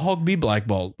 No, Hulk beat Black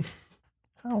Bolt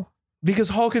How? because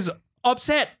Hulk is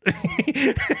upset.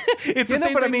 It's the Yeah, no,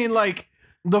 same but I thing. mean, like,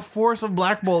 the force of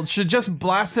Black Bolt should just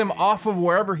blast him off of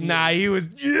wherever he Nah, is. he was.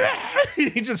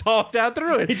 He just hulked out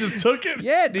through He it. just took it.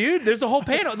 Yeah, dude. There's a whole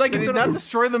panel. Like Did it's he not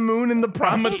destroy the moon in the I'm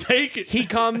gonna process? take it. he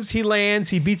comes, he lands,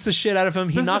 he beats the shit out of him.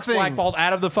 He This is the knocks thing. Black Bolt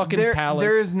out of the fucking palace.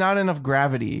 There is not enough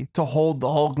gravity to hold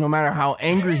the Hulk, no matter how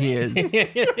angry he is.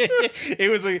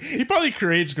 It was a. He probably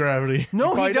creates gravity. No,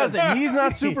 he probably does. doesn't. He's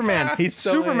not Superman. He's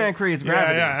so Superman creates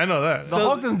gravity. Yeah, I know that. The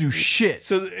Hulk doesn't do shit.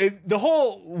 So the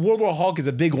whole World War Hulk is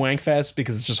a big wank fest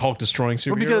because it's just Hulk destroying superheroes.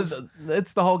 Well, because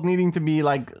it's the Hulk needing to be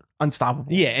like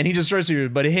unstoppable. yeah, and he destroys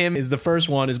superheroes. But him is the first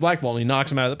one is Black Bolt. And he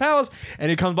knocks him out of the palace, and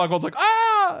here comes Black Bolt's like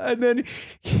and then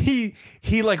he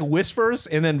like whispers,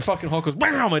 and then fucking Hulk goes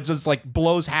bam, it just like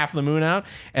blows half the moon out,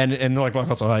 and they're like Black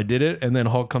Bolt's like, I did it, and then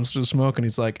Hulk comes through the smoke, and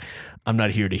he's like, I'm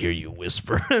not here to hear you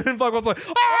whisper, and then Black Bolt's like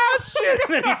shit,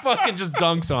 and then he fucking just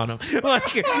dunks on him,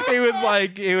 like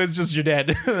it was just you're dead.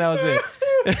 That was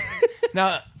it.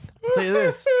 Now, I'll tell you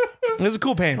this: It was a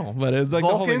cool panel, but it was like the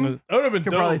whole thing Vulcan was. That would have been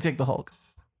could dope. probably take the Hulk.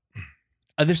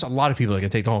 There's a lot of people that can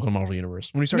take the Hulk in the Marvel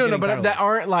universe. When you start No, getting but parallels. that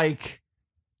aren't like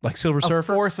like Silver a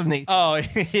Surfer. force of nature. Oh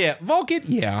yeah, Vulcan.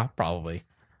 Yeah, probably.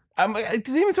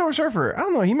 Even Silver Surfer, I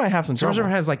don't know. He might have some Silver trouble.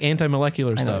 Surfer has like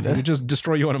anti-molecular know, stuff. he He does. would just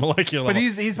destroy you on a molecular But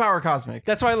level. he's power cosmic.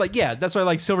 That's why I like. Yeah, that's why I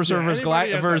like Silver Surfer versus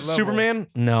anybody at that versus level. Superman.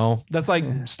 No, that's like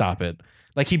stop it.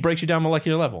 Like he breaks you down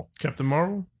molecular level. Captain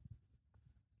Marvel,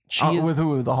 She is- With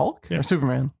who? The Hulk Yeah. or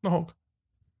Superman? the Hulk.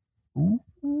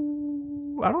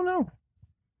 Ooh, I don't know.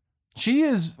 She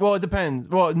is. Well, it depends.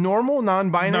 Well, normal,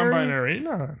 non-binary. Non-binary.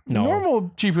 No. no.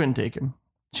 Normal, she wouldn't take him.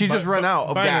 She just run out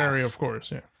of binary, gas. of course.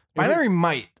 Yeah. Binary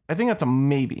might. I think that's a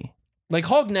maybe. Like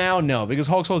Hulk now, no, because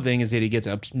Hulk's whole thing is that he gets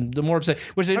the more upset,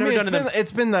 which they've never done in the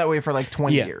it's been that way for like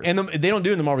 20 years. and they don't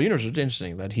do it in the Marvel universe. It's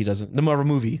interesting that he doesn't. The Marvel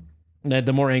movie, that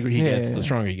the more angry he gets, the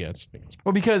stronger he gets.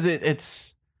 Well, because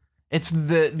it's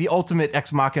the ultimate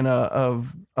ex machina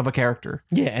of a character.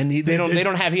 Yeah, and they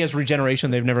don't have he has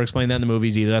regeneration. They've never explained that in the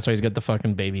movies either. That's why he's got the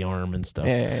fucking baby arm and stuff.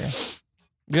 Yeah.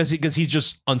 Because he's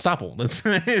just unstoppable. It's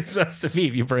just the if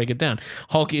you break it down.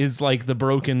 Hulk is like the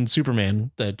broken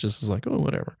Superman that just is like, oh,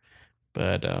 whatever.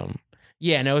 But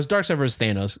yeah, no, it was Darkseid versus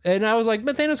Thanos. And I was like,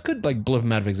 but Thanos could like blip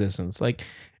him out of existence. Like,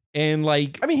 and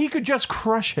like, I mean, he could just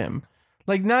crush him.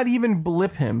 Like, not even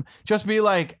blip him. Just be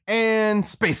like, and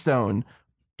Space Stone.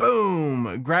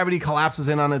 Boom. Gravity collapses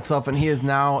in on itself, and he is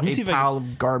now a pile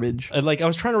of garbage. Like, I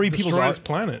was trying to read people's Destroy his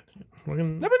planet. No, but not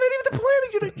even the planet.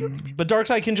 But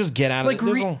Darkseid can just get out of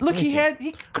it. Look, he could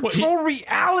control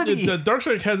reality. The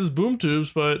Darkseid has his boom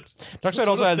tubes, but Darkseid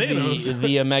also has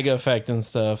the Omega effect and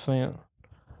stuff. So, yeah. Let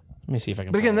me see if I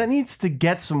can. But again, that needs to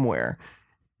get somewhere.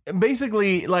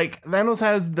 Basically, like Thanos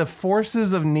has the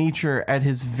forces of nature at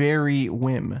his very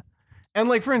whim, and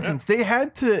like for instance, they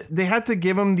had to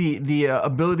give him the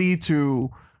ability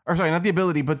to, or sorry, not the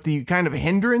ability, but the kind of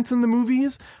hindrance in the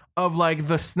movies of like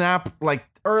the snap, like.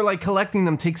 Or like collecting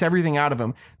them takes everything out of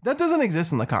him. That doesn't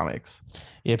exist in the comics.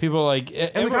 Yeah, people like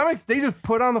in the comics they just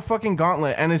put on the fucking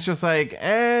gauntlet and it's just like,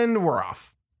 and we're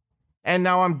off. And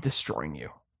now I'm destroying you.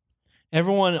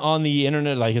 Everyone on the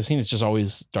internet, like I've seen, it's just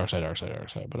always Darkseid.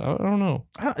 But I don't know.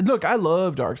 Look, I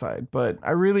love Darkseid, but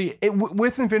I really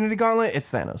with Infinity Gauntlet,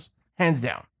 it's Thanos, hands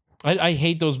down. I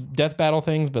hate those death battle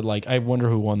things, but like I wonder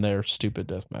who won their stupid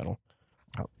death battle.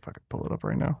 I'll fucking pull it up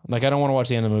right now. Like, I don't want to watch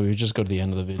the end of the movie. Just go to the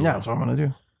end of the video. Yeah, that's what I'm going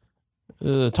to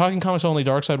do. Talking comics only,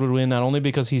 Darkseid would win, not only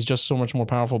because he's just so much more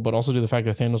powerful, but also due to the fact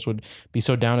that Thanos would be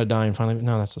so down to die and finally...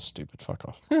 No, that's so stupid. Fuck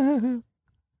off. I'm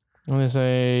going to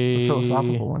say... It's a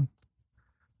philosophical one.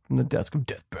 From the desk of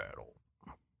Death Battle.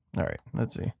 All right,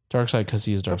 let's see. Darkseid, because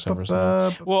he is Darkseid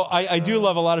versus... Well, I do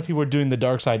love a lot of people are doing the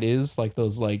Darkseid is, like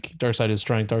those, like, Darkseid is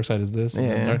strength, Darkseid is this.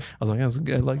 Yeah. I was like,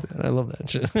 I like that. I love that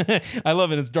shit. I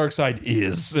love it. It's Darkseid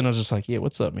is. And I was just like, yeah,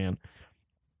 what's up, man?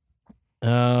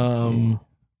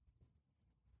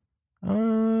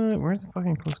 Where's the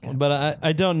fucking close game? But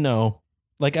I don't know.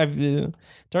 Like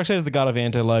Darkseid is the god of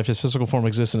anti-life. His physical form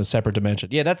exists in a separate dimension.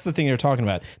 Yeah, that's the thing you're talking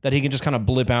about. That he can just kind of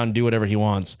blip out and do whatever he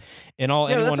wants. And all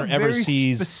anyone ever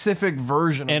sees specific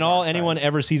version. And all anyone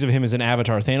ever sees of him is an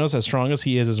avatar. Thanos, as strong as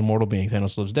he is a mortal being,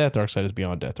 Thanos lives death. Darkseid is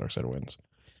beyond death. Darkseid wins.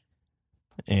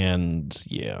 And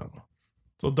yeah.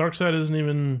 So Darkseid isn't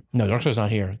even... No, Darkseid's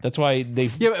not here. That's why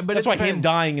but that's why him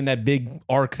dying in that big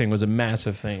arc thing was a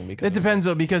massive thing. Because it depends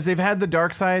though, because they've had the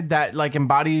Darkseid that like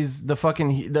embodies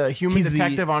the human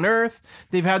detective on Earth.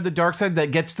 They've had the Darkseid that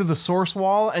gets to the source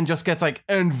wall and just gets like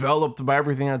enveloped by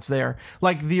everything that's there.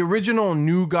 Like the original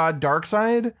New God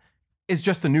Darkseid is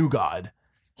just a new god.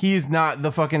 He is not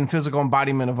the fucking physical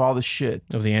embodiment of all the shit.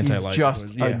 Of the anti-life. He's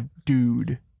just a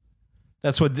dude.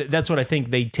 That's what I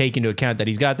think they take into account, that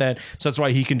he's got that. So that's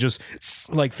why he can just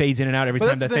like phase in and out every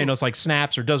time that Thanos like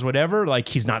snaps or does whatever. Like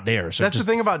he's not there. So that's the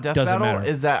thing about Death Battle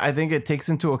is that I think it takes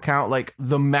into account like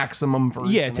the maximum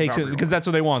version. Yeah, it takes it because that's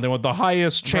what they want. They want the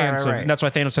highest chance. Right. That's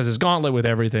why Thanos has his gauntlet with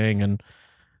everything. And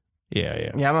yeah.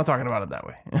 I'm not talking about it that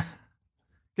way.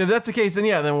 If that's the case,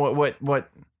 then what?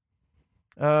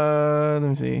 Let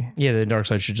me see. Yeah, the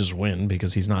Darkseid should just win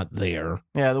because he's not there.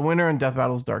 Yeah, the winner in Death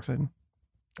Battle is Darkseid.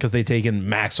 Because they take in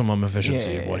maximum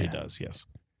efficiency of what he does, yes.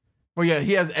 Well, yeah,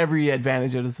 he has every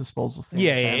advantage at his disposal.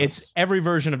 Yeah, it's every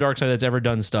version of Darkseid that's ever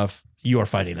done stuff, you are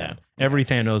fighting that. Every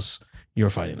Thanos, you're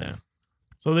fighting that.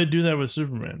 So they do that with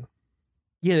Superman.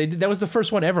 Yeah, that was the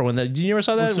first one ever. Did you ever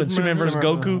saw that? When Superman versus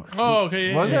Goku? Oh,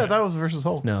 okay. Was it? I thought it was versus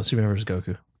Hulk. No, Superman versus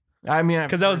Goku. I mean,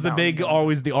 because that was the big,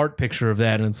 always the art picture of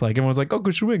that, and it's like everyone's like,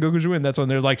 "Goku should win." That's when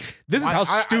they're like, "This is how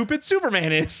stupid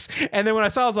Superman is." And then when I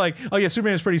saw, it, I was like, "Oh yeah,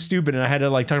 Superman is pretty stupid." And I had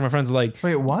to like talk to my friends, like,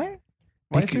 "Wait, why?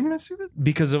 Why is Superman stupid?"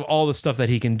 Because of all the stuff that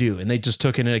he can do, and they just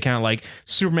took into account like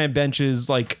Superman benches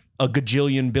like a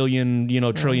gajillion, billion,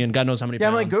 trillion, God knows how many.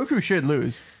 Yeah, pounds. I'm like Goku should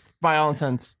lose by all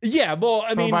intents. Yeah, well,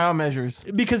 I mean, by all measures,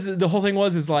 because the whole thing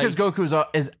is like because Goku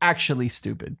is actually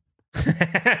stupid.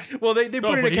 Well, they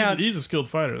put in account. He's a skilled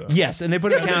fighter, though. Yes, and they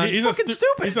put in account. He's not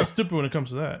stupid. He's not stupid when it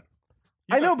comes to that.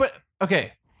 I know, but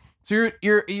okay. So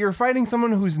you're fighting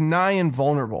someone who's nigh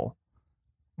invulnerable.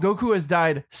 Goku has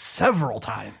died several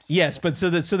times. Yes, but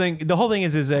the whole thing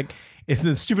is like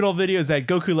the stupid old video is that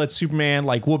Goku lets Superman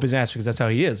like whoop his ass because that's how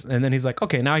he is, and then he's like,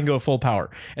 okay, now I can go full power,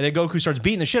 and then Goku starts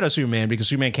beating the shit out of Superman because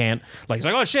Superman can't. Like he's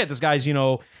like, oh shit, this guy's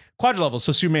quadrilevel,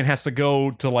 so Superman has to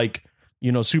go to like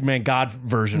Superman God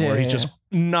version where he's just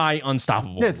nigh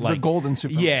unstoppable. Yeah, it's the golden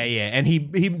Superman. Yeah, and he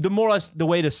the more or less the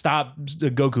way to stop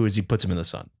Goku is he puts him in the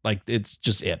sun. Like it's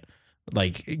just it.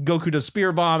 Like Goku does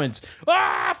spear bomb and it's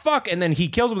fuck, and then he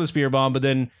kills him with a spear bomb, but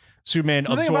then Superman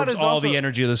absorbs all the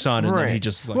energy of the sun, and then he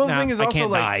just is like, the thing is I also,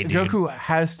 can't die, dude. Goku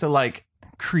has to like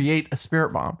create a spirit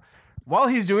bomb. While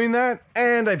he's doing that,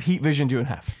 and I've heat vision to in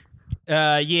half.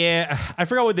 Yeah, I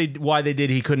forgot why they did.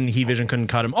 Heat vision couldn't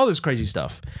cut him. All this crazy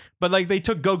stuff. But like they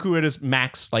took Goku at his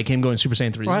max, like him going Super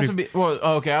Saiyan 3. It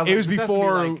was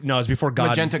before. No, it was before God.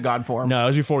 Magenta God form. No, it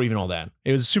was before even all that.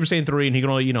 It was Super Saiyan 3, and he can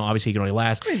only, obviously he can only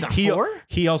last. Four?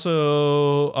 He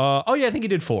also. I think he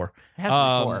did 4. It has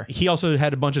to be 4. He also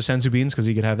had a bunch of senzu beans because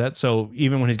he could have that. So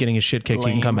even when he's getting his shit kicked,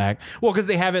 he can come back. Well, because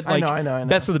they have it like I know.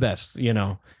 best of the best,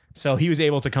 So he was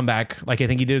able to come back. Like I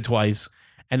think he did it twice.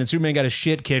 And then Superman got his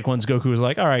shit kicked once Goku was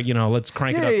like, all right, let's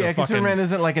crank it up. Yeah, because Superman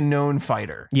isn't like a known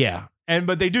fighter. Yeah.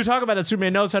 But they do talk about it.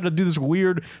 Superman knows how to do this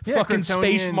weird fucking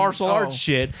space martial arts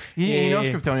shit. He knows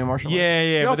Kryptonian martial arts.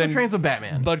 Yeah. He also trains with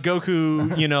Batman. But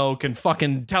Goku, can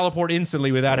fucking teleport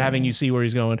instantly without having you see where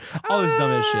he's going. All this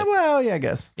dumb ass shit. Well, yeah, I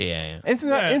guess. Yeah.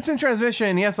 Instant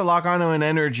transmission. He has to lock onto an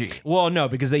energy. Well, no,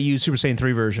 because they use Super Saiyan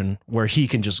 3 version where he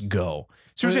can just go.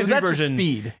 Super Saiyan 3 That's version.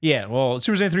 speed. Yeah, well,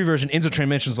 Super Saiyan 3 version, instant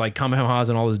transmissions like Kamehamehas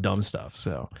and all this dumb stuff.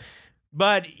 So,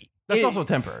 but that's also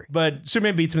temporary. But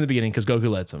Superman beats him in the beginning because Goku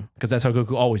lets him. Because that's how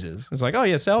Goku always is. It's like, oh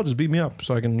yeah, Cell, just beat me up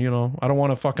so I can, I don't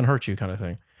want to fucking hurt you kind of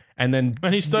thing. And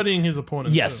he's studying his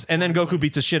opponent. Yes, too. and then Goku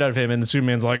beats the shit out of him, and the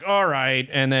Superman's like, all right,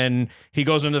 and then he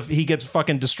gets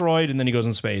fucking destroyed, and then he goes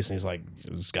in space, and he's like,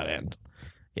 it's gotta end.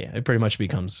 Yeah, it pretty much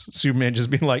becomes Superman just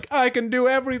being like, I can do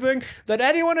everything that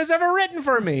anyone has ever written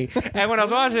for me. And when I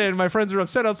was watching it, my friends were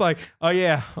upset. I was like, oh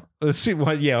yeah,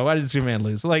 why did Superman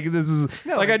lose? Like this is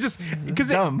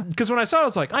because when I saw it, I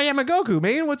was like, I am a Goku,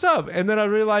 man. What's up? And then I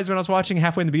realized when I was watching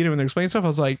halfway in the beginning when they're explaining stuff, I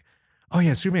was like, oh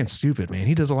yeah, Superman's stupid, man.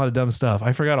 He does a lot of dumb stuff.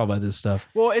 I forgot all about this stuff.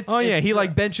 Well, he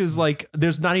like benches like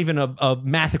there's not even a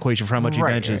math equation for how much he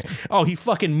benches. Right. Oh, he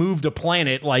fucking moved a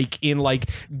planet like in like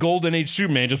Golden Age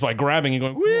Superman just by grabbing and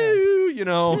going woo, and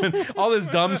all this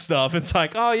dumb stuff. It's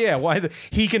like, oh yeah,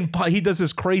 he does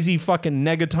this crazy fucking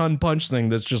Negaton punch thing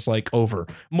that's just like over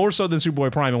more so than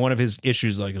Superboy Prime. And one of his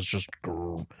issues like is just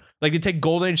like they take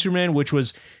Golden Age Superman, which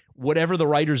was whatever the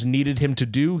writers needed him to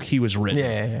do, he was written.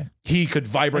 Yeah. He could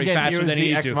vibrate faster than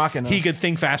he needed to. He could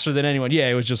think faster than anyone. Yeah,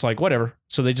 it was just like, whatever.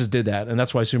 So they just did that. And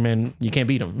that's why Superman, you can't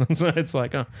beat him. So it's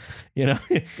like,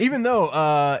 Even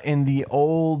though in the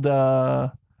old Marvel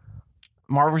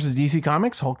vs. DC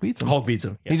comics, Hulk beats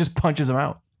him. Yeah. He just punches him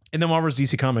out. In the Marvel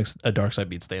vs. DC comics, Darkseid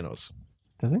beats Thanos.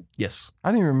 Does he? Yes. I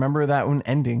didn't even remember that one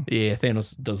ending. Yeah,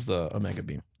 Thanos does the Omega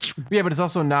Beam. Yeah, but it's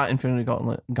also not Infinity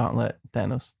Gauntlet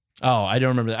Thanos. Oh, I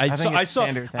don't remember that.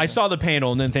 I saw the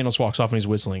panel, and then Thanos walks off and he's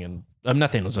whistling, and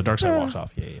not Thanos. The Darkseid walks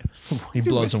off. Yeah. He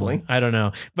blows him. I don't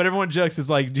know, but everyone jokes. It's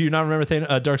like, do you not remember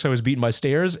Darkseid was beaten by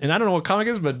stairs? And I don't know what comic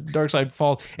is, but Darkseid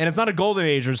falls, and it's not a Golden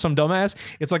Age or some dumbass.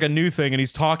 It's like a new thing, and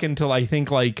he's talking to I think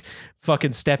like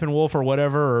fucking Steppenwolf or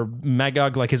whatever, or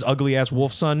Magog, like his ugly ass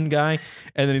wolf son guy,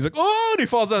 and then he's like, oh, and he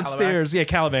falls downstairs. Yeah,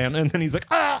 Caliban, and then he's like,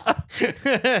 ah.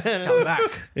 Caliban.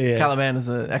 Yeah. Caliban is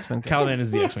the X-Men. Caliban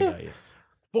is the X-Men guy. Yeah.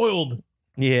 Foiled.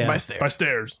 Yeah. By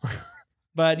stairs.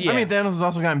 But yeah. I mean, Thanos has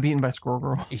also gotten beaten by Squirrel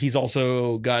Girl. He's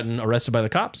also gotten arrested by the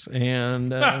cops,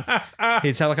 and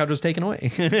his helicopter was taken away.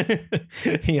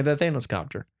 He had that Thanos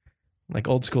copter. Like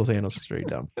old school Thanos, straight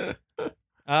dumb.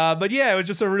 But yeah, it was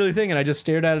just a really thing, and I just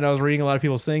stared at it, and I was reading a lot of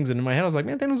people's things, and in my head I was like,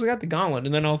 man, Thanos got the gauntlet.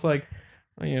 And then I was like,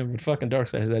 oh yeah, but fucking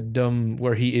Darkseid has that dumb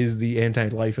where he is the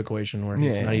anti-life equation where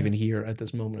he's not even here at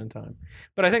this moment in time.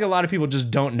 But I think a lot of people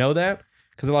just don't know that.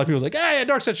 Because a lot of people are like, yeah,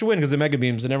 Darkseid should win because of Mega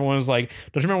Beams. And everyone was like,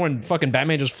 don't you remember when fucking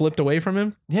Batman just flipped away from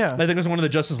him? Yeah. I think it was one of the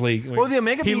Justice League. Well, the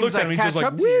Omega Beams, he looks at him and he's just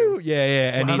like, woo.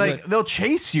 Yeah. And they'll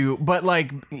chase you, but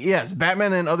yes,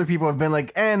 Batman and other people have been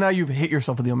like, now you've hit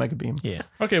yourself with the Omega Beam. Yeah.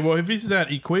 Okay, well, if he's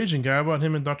that equation guy, how about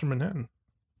him and Dr. Manhattan?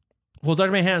 Well,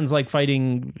 Dr. Manhattan's like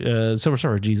fighting Silver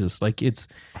Surfer Jesus. Like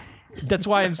that's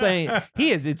why I'm saying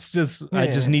he is. It's just I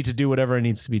just need to do whatever it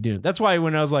needs to be doing. That's why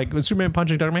when I was like, when Superman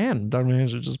punching Dr. Manhattan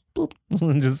should just bloop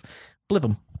and just blip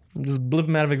him, just blip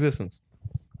him out of existence.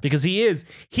 Because he is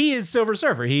Silver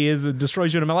Surfer. He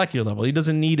destroys you at a molecular level. He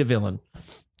doesn't need a villain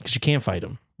because you can't fight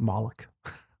him. Moloch.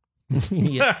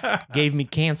 He gave me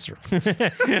cancer,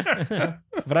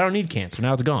 but I don't need cancer.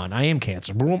 Now it's gone. I am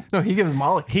cancer. No, he gives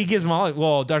Moloch.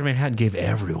 Well, Dr. Manhattan gave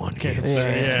everyone cancer.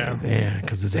 Yeah,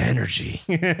 because it's energy,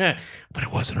 but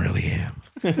it wasn't really him.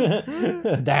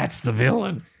 That's the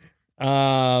villain.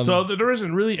 So there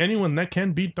isn't really anyone that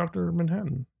can beat Dr.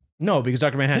 Manhattan. No, because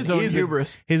Dr. Manhattan his own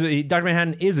hubris. Dr.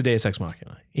 Manhattan is a Deus Ex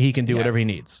Machina. He can do whatever he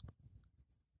needs.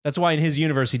 That's why in his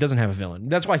universe he doesn't have a villain.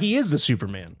 That's why he is the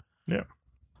Superman. Yeah.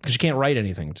 Because you can't write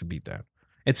anything to beat that.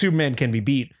 And Superman can be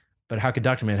beat, but how could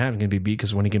Dr. Manhattan can be beat?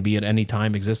 Because when he can be at any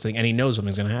time existing, and he knows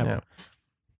something's going to happen.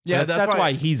 Yeah. So that's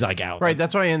why he's like out. Right.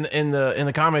 That's why in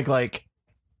the comic, like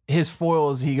his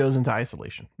foil is he goes into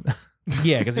isolation.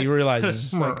 Yeah, because he realizes it's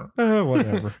just like,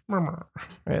 whatever.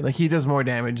 Right. Like he does more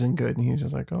damage than good, and he's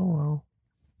just like, oh well,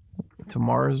 to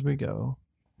Mars we go.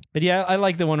 But yeah, I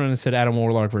like the one when it said Adam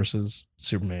Warlock versus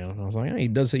Superman. I was like,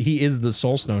 he is the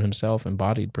Soul Stone himself,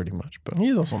 embodied pretty much. But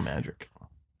He's also magic.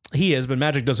 he is, but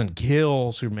magic doesn't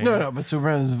kill Superman. No, but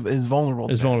Superman is vulnerable.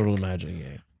 It's to magic. vulnerable to magic.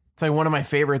 Yeah. It's like one of my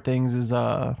favorite things is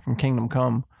from Kingdom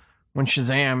Come when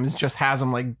Shazam just has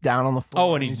him like down on the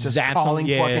floor. Oh, and he he's just zaps him, calling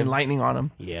yeah. fucking lightning on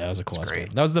him. Yeah, that was a cool It's aspect.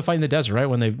 great. That was the fight in the desert, right?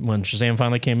 When Shazam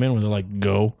finally came in, when they're like,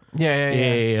 go.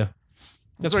 Yeah.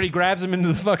 That's where he grabs him into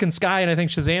the fucking sky, and I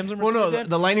think Shazam's him. Or Well, no, something like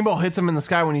the lightning bolt hits him in the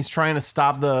sky when he's trying to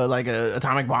stop the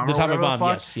atomic bomb. The or atomic whatever bomb, the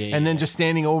fuck. yes. Yeah, and then yeah. just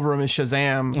standing over him is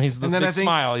Shazam. He's this and then big I think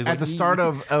smile. He's at like, the start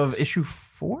of issue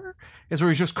 4 is where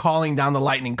he's just calling down the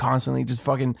lightning constantly, just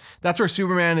fucking. That's where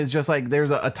Superman is just like there's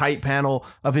a tight panel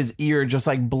of his ear just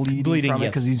like bleeding from it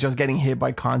yes. because he's just getting hit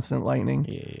by constant lightning.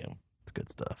 Yeah. It's good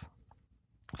stuff.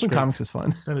 Comics is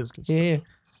fun. That is good. Yeah.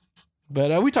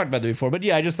 But we talked about that before. But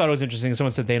yeah, I just thought it was interesting.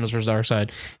 Someone said Thanos versus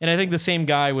Darkseid. And I think the same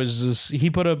guy was just, he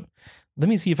put up, let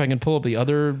me see if I can pull up the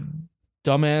other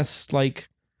dumbass, like,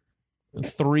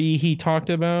 3 he talked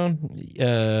about.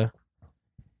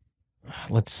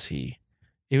 Let's see.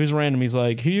 It was random. He's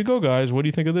like, here you go, guys. What do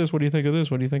you think of this? What do you think of this?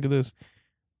 What do you think of this?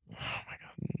 Oh my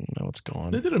God. No, it's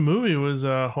gone. They did a movie. It was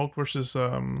Hulk versus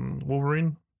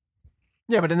Wolverine.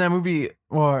 Yeah, but in that movie,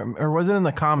 or was it in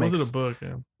the comics? Was it a book?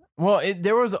 Yeah. Well,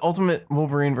 there was Ultimate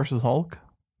Wolverine versus Hulk,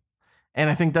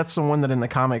 and I think that's the one that in the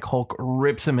comic Hulk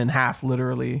rips him in half,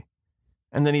 literally,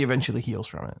 and then he eventually heals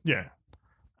from it. Yeah.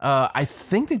 I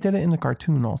think they did it in the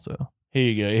cartoon also Here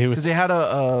you go. It was because they had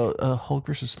a Hulk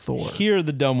versus Thor. Here are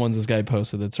the dumb ones this guy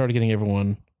posted that started getting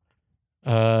everyone.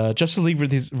 Justice League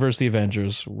versus the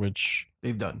Avengers, which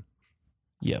They've done.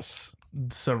 yes,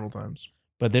 Several times.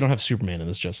 but they don't have Superman in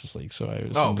this Justice League, so I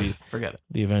assume Forget it.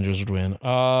 the Avengers would win. Aquaman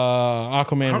How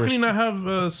can versus. you not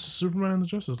have Superman in the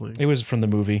Justice League? It was from the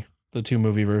movie, the 2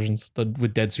 movie versions,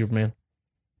 with dead Superman.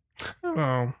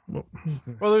 Oh, well,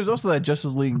 Well, there's also that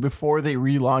Justice League before they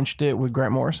relaunched it with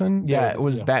Grant Morrison. Yeah, it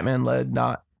was yeah. Batman led,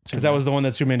 not Because that was the one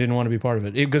that Superman didn't want to be part of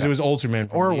it. Because it was old Superman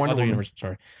from Or the Wonder other Woman. universe.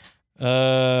 Sorry.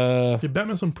 give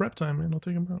Batman some prep time, man. I'll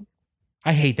take him out.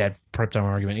 I hate that prep time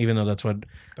argument, even though that's the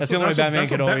only what Batman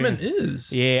could always. Batman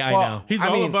is. Yeah, I Well, know. He's I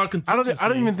all mean, about I don't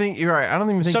contingency. even think you're right. I don't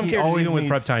even think Some he characters, always even with needs,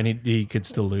 prep time, he could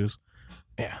still lose.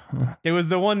 Yeah. There was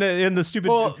the one that in the stupid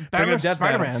Well, bring Batman up versus death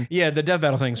battle. Spider-Man. Yeah, the death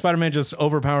battle thing. Spider-Man just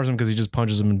overpowers him because he just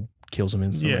punches him and kills him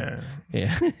instantly. Yeah.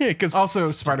 Yeah. Because Also,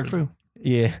 Spider-Flu.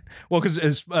 yeah. Well,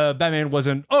 because Batman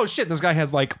wasn't. Oh shit! This guy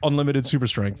has like unlimited super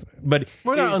strength, but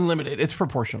Well, not unlimited. It's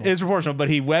proportional. it's proportional. But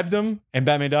he webbed him, and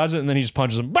Batman dodged it, and then he just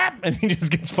punches him, bap, and he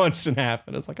just gets punched in half.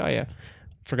 And it's like, oh yeah,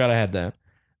 forgot I had that.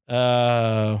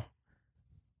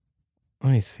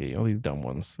 Let me see all these dumb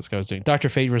ones this guy was doing. Dr.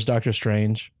 Fate versus Doctor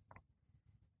Strange.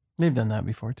 They've done that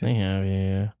before too. They have,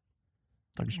 yeah.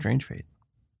 Doctor Strange Fate.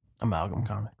 Amalgam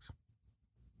Comics.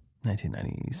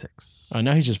 1996. Oh,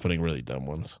 now he's just putting really dumb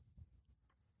ones.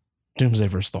 Doomsday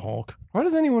versus the Hulk. Why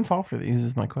does anyone fall for these?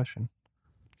 Is my question.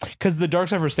 Because the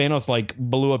Darkseid versus Thanos like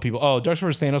blew up people. Oh, Darkseid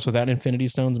versus Thanos without Infinity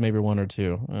Stones, maybe 1 or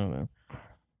 2. I don't know.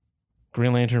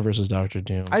 Green Lantern versus Doctor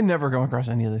Doom. I never come across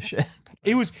any of this shit.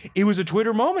 It was a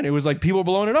Twitter moment. It was like people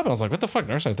blowing it up. And I was like, what the fuck?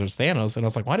 Darkseid versus Thanos. And I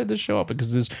was like, why did this show up?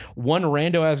 Because this one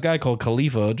rando ass guy called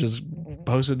Khalifa just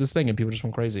posted this thing and people just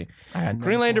went crazy.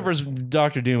 Green Lantern versus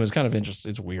Doctor Doom is kind of interesting.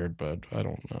 It's weird, but I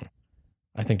don't know.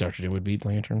 I think Doctor Doom would beat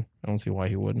Lantern. I don't see why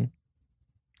he wouldn't.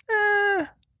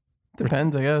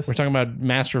 Depends, I guess. We're talking about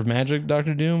Master of Magic,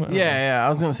 Doctor Doom. Yeah. I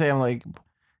was gonna say, I'm like, you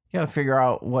gotta figure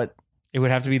out what It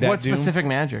would have to be that Doom. specific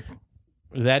magic.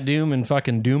 That Doom and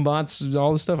fucking Doombots,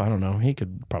 all this stuff. I don't know. He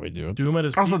could probably do it. Doom at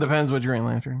his Also peak. depends which Green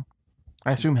Lantern.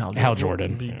 I assume Hal. Hal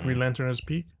Jordan. Be Green Lantern at his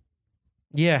peak.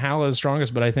 Yeah, Hal is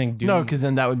strongest, but I think Doom. No, because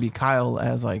then that would be Kyle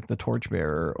as like the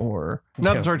Torchbearer, or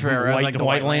not the Torchbearer, as White, like the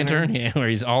White Lantern. Yeah, where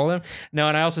he's all of them. No,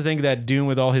 and I also think that Doom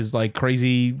with all his like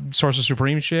crazy Sorcerer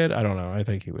Supreme shit. I don't know. I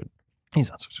think he would. He's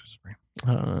not Sorcerer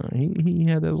Supreme. He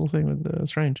had that little thing with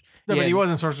Strange. No, Yeah, but he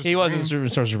wasn't Sorcerer Supreme. He wasn't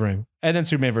Sorcerer Supreme, and then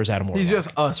Superman versus Adam Warlock. He's just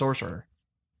a sorcerer.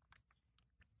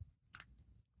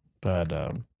 But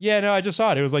yeah, no, I just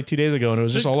saw it. It was like 2 days ago, and it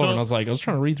was just all over. And I was like, I was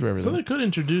trying to read through So everything. they could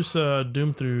introduce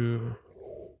Doom through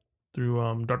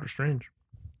Doctor Strange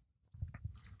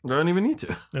They don't even need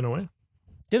to. in a way.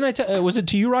 Didn't I? Was it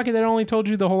to you, Rocky, that I only told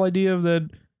you the whole idea of that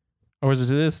or was it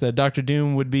to this, that Doctor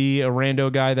Doom would be a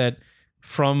rando guy that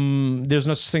from There's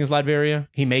No Such Thing as Latveria.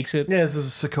 He makes it. Yeah, this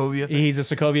is a Sokovia thing. He's a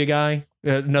Sokovia guy,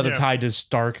 another Yeah. tied to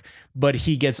Stark, but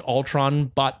he gets Ultron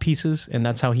bot pieces, and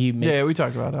that's how he makes. Yeah, we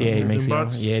talked about that. Yeah, he makes the Doombots?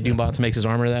 armor. Yeah, Doombots makes his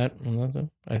armor that.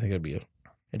 I think it'd be an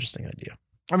interesting idea.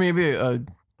 I mean, it'd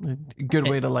be a good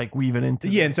way to like weave it into.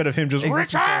 Yeah, instead of him just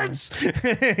Existing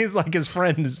Richards, he's like his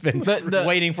friend has been The-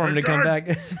 waiting for him to come back.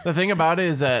 The thing about it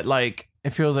is that like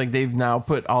it feels like they've now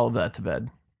put all of that to bed,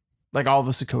 like all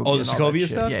the Sokovia. Oh, the and all that Sokovia shit.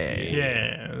 stuff? Yeah.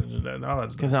 Yeah,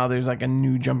 that's Because now there's like a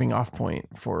new jumping off point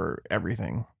for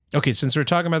everything. Okay, since we're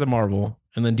talking about the Marvel,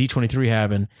 and then D23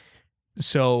 happened,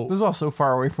 so This is all so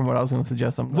far away from what I was going to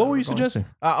suggest. what were you suggesting?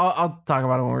 I'll talk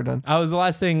about it when we're done. I was the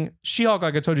last thing. She-Hulk,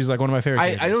 like I told you, is like one of my favorite.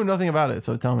 I characters. know nothing about it,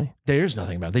 so tell me. There's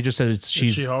nothing about it. They just said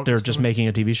She-Hulk they're is just coming? making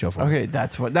a TV show for. Her. Okay,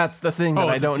 that's the thing that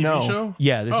I it's a don't TV know. Show?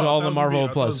 Yeah, this is all the Marvel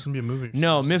It Plus. was gonna be a movie.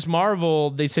 No, Miss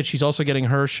Marvel. They said she's also getting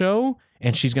her show,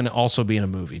 and she's going to also be in a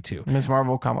movie too. Ms.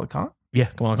 Marvel, Kamala Khan. Yeah,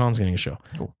 Kamala Khan's getting a show.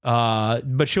 Cool.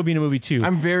 But she'll be in a movie too.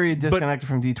 I'm very disconnected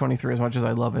from D23 as much as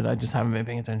I love it. I just haven't been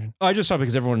paying attention. I just saw it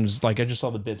because everyone's like, I just saw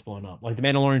the bits blowing up. Like the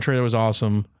Mandalorian trailer was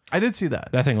awesome. I did see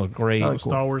that. That thing looked great. That The looked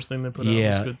cool. Star Wars thing they put out Yeah.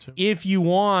 was good too. If you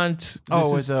want,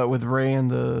 Oh, this with Ray and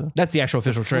the that's the actual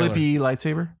official trailer. flippy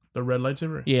lightsaber. The red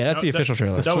lightsaber. Yeah, that's the That- official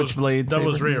trailer. The That was- switchblade. That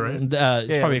was saber. Ray, right? It's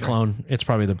Yeah, probably a that's clone. It's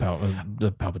probably the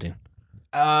Palpatine.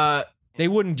 Uh, They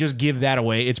wouldn't just give that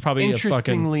away. It's probably a fucking.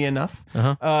 interestingly enough,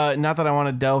 Uh-huh. not that I want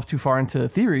to delve too far into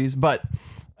theories, but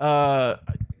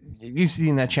you've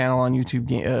seen that channel on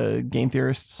YouTube, Game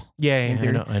Theorists. Yeah, Game I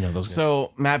theory. know those guys.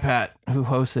 So Matt Pat, who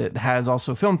hosts it, has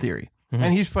also film theory, Mhm.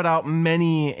 and he's put out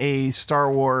many a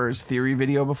Star Wars theory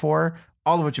video before,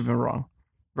 all of which have been wrong,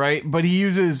 right? But he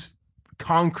uses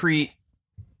concrete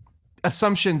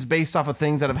assumptions based off of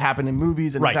things that have happened in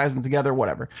movies and Right. ties them together,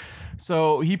 whatever.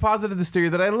 So he posited this theory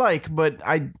that I like, but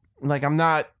I'm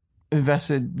not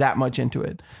invested that much into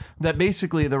it. That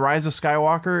basically the Rise of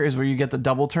Skywalker is where you get the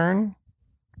double turn,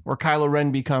 where Kylo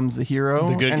Ren becomes the hero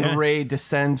The good and guy. Rey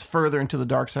descends further into the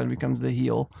dark side and becomes the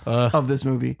heel of this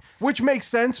movie, which makes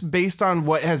sense based on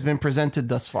what has been presented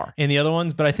thus far. and the other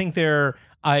ones, but I think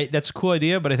that's a cool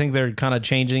idea, but I think they're kind of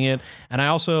changing it. And I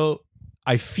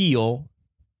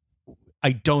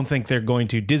don't think they're going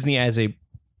to Disney as a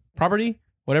property,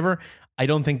 whatever. I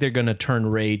don't think they're going to turn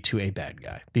Rey to a bad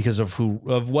guy because of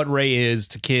what Rey is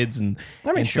to kids and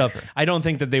Sure, stuff. I don't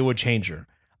think that they would change her.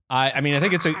 I mean, I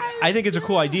think it's a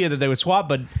cool idea that they would swap,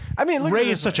 but I mean, look at Rey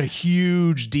this is such a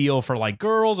huge deal for like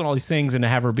girls and all these things, and to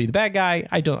have her be the bad guy,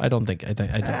 I don't think.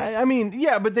 I mean,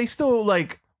 yeah, but they still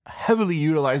like heavily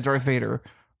utilize Darth Vader,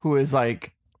 who is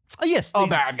like Yes, a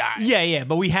bad guy. Yeah,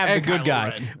 but we have And the good Kylo guy.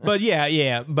 Ren. But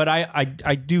yeah. But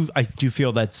I do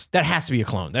feel that has to be a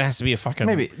clone. That has to be a fucking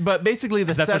Maybe, but basically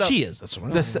the That's setup, what she is. That's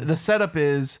what the setup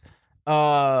is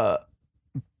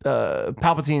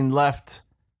Palpatine left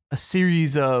a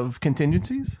series of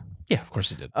contingencies, yeah, of course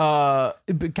he did.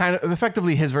 kind of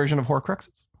effectively his version of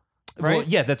Horcruxes. Right? Well,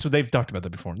 yeah, that's what they've talked about that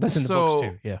before. That's in the So- books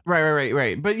too. Yeah.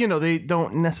 Right. But they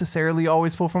don't necessarily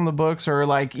always pull from the books or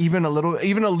like even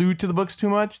allude to the books too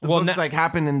much. The Well, books na- like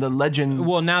happen in the legends.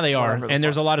 Well, now they are, whatever the and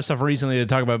there's a lot of stuff recently to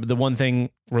talk about. But the one thing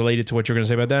related to what you're going to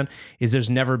say about that is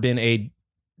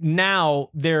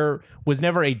there was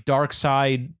never a dark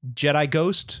side Jedi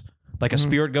ghost, like a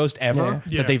spirit ghost ever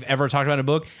Yeah. that they've ever talked about in a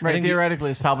book. I right. think Theoretically,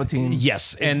 it's Palpatine.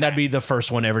 yes, and that'd be the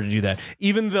first one ever to do that.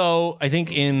 Even though I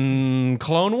think in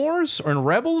Clone Wars or in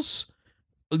Rebels,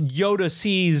 Yoda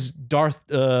sees Darth.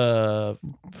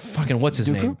 What's his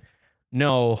Dooku? name?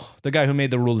 No, the guy who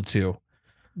made the Rule of Two,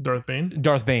 Darth Bane.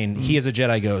 Darth Bane. He is a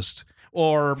Jedi ghost,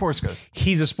 or Force Ghost.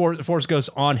 he's a Force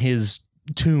ghost on his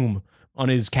tomb, on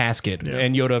his casket, Yeah.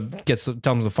 and Yoda tells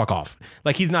him to fuck off.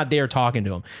 Like he's not there talking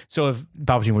to him. So if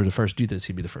Palpatine were to first do this,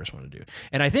 he'd be the first one to do it.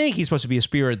 And I think he's supposed to be a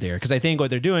spirit there because I think what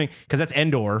they're doing, because that's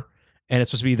Endor, and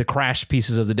it's supposed to be the crashed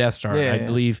pieces of the Death Star. Yeah, I yeah.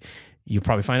 believe you'll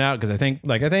probably find out because I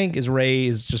think is Rey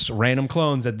is just random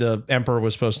clones that the Emperor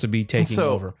was supposed to be taking So-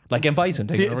 over, like M. Bison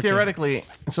taking over. Theoretically,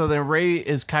 so then Rey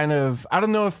is kind of, I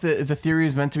don't know if the theory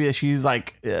is meant to be that she's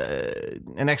like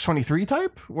an X-23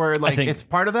 type, where like think- it's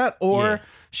part of that, or Yeah.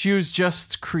 she was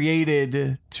just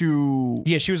created to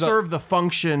She was serve the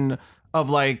function of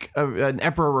like an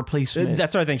Emperor replacement.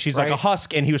 That's what I think. She's like Right. a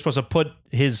husk, and he was supposed to put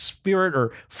his spirit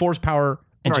or Force power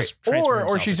and Right. just transfer or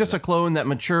himself she's into just that. a clone that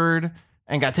matured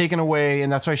and got taken away,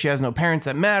 and that's why she has no parents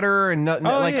that matter, and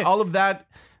yeah. all of that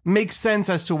makes sense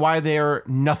as to why they're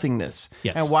nothingness,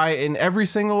 Yes. and why in every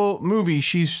single movie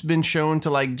she's been shown to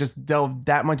like just delve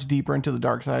that much deeper into the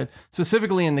dark side,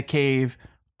 specifically in the cave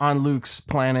on Luke's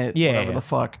planet, Yeah, whatever yeah. the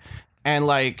fuck, and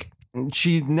like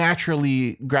she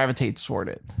naturally gravitates toward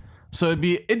it. So it'd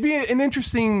be an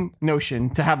interesting notion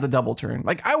to have the double turn.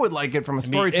 Like I would like it from a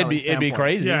storytelling It'd be standpoint.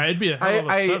 crazy. Yeah, it'd be a hell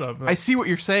of a setup. I see what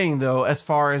you're saying though, as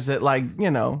far as it, like, you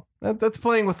know, that's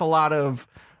playing with a lot of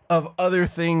other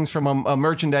things from a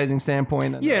merchandising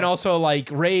standpoint. Yeah, and also like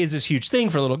Ray is this huge thing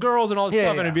for little girls and all this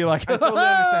stuff, and it'd be like, I totally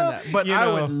understand that, but You I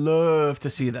know. would love to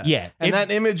see that. Yeah, and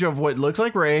that image of what looks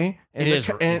like Ray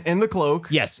in the cloak.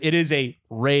 Yes, it is a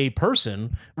Ray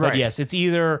person, but Right. yes, it's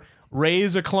either Ray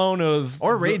is a clone of,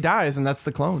 Or Ray dies, and that's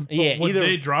the clone. yeah, Would either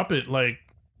they drop it like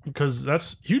because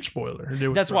that's huge spoiler. They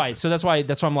would that's drop why. it. So that's why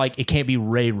I'm like, it can't be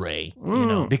Ray, you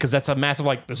know, because that's a massive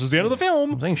like this is the end of the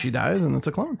film. I'm saying she dies, and it's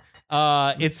a clone.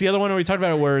 It's the other one where we talked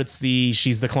about it, where it's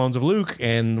she's the clones of Luke,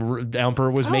 and the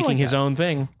Emperor was making like his that. own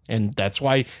thing, and that's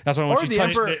why when Or she the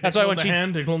touched. Emperor- That's why when the she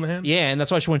hand, they clone the hand. yeah, and that's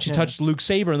why when she touched Luke's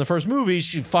saber in the first movie,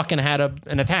 she fucking had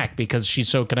an attack because she's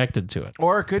so connected to it.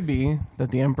 Or it could be that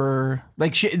the Emperor,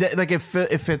 like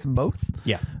if it's both,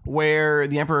 Yeah, where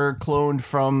the Emperor cloned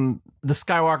from the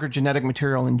Skywalker genetic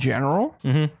material in general,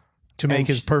 to make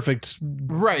his perfect.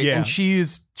 right? Yeah. And she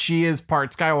is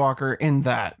part Skywalker in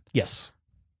that, Yes,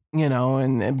 you know,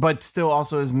 and but still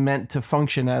also is meant to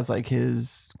function as like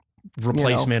his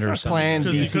replacement or something. plan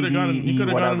Because B, he C, could have gotten D, E,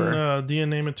 whatever.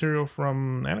 DNA material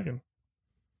from Anakin.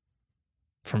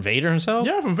 From Vader himself?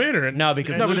 Yeah, from Vader. No,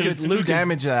 because No, but Luke it's is too Luke is-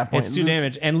 damage at that point. It's too Luke-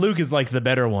 damage, and Luke is like the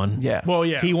better one. Yeah, Well,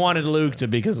 yeah. He wanted Luke to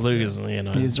because Luke is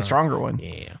he's the stronger one.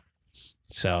 Yeah.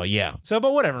 So yeah. So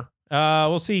but whatever.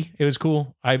 We'll see. It was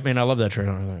cool. I mean, I love that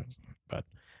trailer. But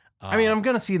I mean, I'm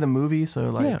gonna see the movie, so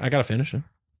like, yeah, I gotta finish it.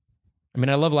 I mean,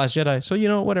 I love Last Jedi,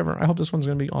 so whatever. I hope this one's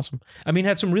gonna be awesome. I mean, it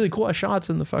had some really cool shots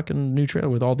in the fucking new trailer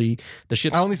with all the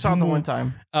ships. I only saw it the one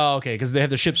time. Oh, okay, because they have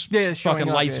the ships Yeah, showing fucking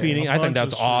up, light yeah, speeding. yeah. I think A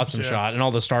bunch that's of awesome ships, yeah. shot, and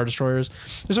all the Star Destroyers.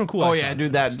 There's some cool. Oh shots. yeah,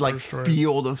 dude, that Star like Destroyer.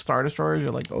 field of Star Destroyers.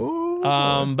 You're like,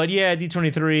 oh. But yeah,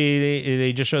 D23,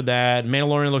 they just showed that.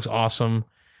 Mandalorian looks awesome.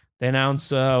 They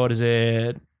announced, what is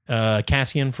it?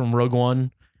 Cassian from Rogue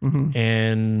One Mhm.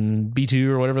 and B2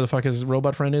 or whatever the fuck his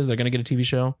robot friend is. They're going to get a TV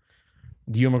show.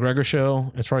 The Ewan McGregor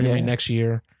show. It's probably going to be Yeah. next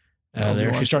year. That'll be They're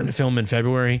actually one starting to film in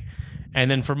February. And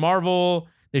then for Marvel,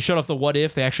 they showed off the What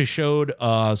If. They actually showed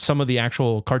some of the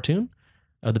actual cartoon.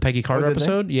 The Peggy Carter did they?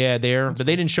 episode. Yeah, but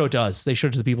they didn't show it to us. They showed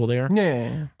it to the people there.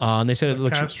 Yeah. And they said it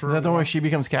looks... Cast for- Is that the one where she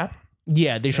becomes Cap?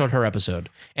 Yeah, they showed her episode,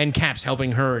 and Cap's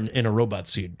helping her in a robot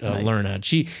suit Nice. learn how.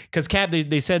 Because Cap,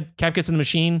 they said Cap gets in the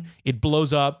machine, it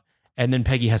blows up, and then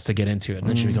Peggy has to get into it, and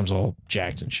then she becomes all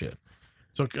jacked and shit.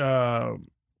 So,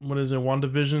 what is it?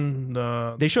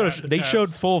 WandaVision. They showed the they cast.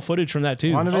 showed full footage from that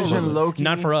too. WandaVision, Loki.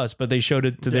 Not for us, but they showed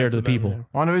it to Yeah, the them, people.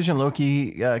 yeah. WandaVision,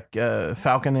 Loki,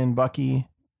 Falcon and Bucky,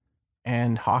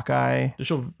 and Hawkeye. They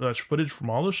show footage from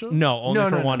all the shows. No, only No,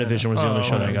 for no, no, WandaVision no, no. was the only Oh,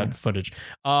 show that okay. got footage.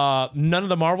 None of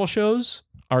the Marvel shows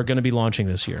are going to be launching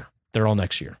this year. They're all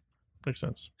next year. Makes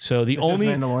sense. So the It's just only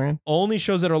Mandalorian.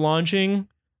 shows that are launching: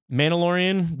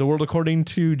 Mandalorian, The World According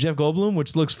to Jeff Goldblum,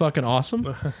 which looks fucking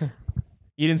awesome.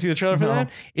 You didn't see the trailer for No. that?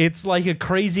 It's like a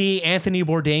crazy Anthony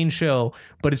Bourdain show,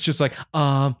 but it's just like,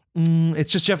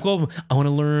 it's just Jeff Goldblum. I want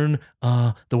to learn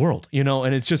the world,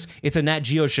 and it's a Nat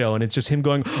Geo show, and it's just him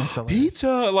going pizza.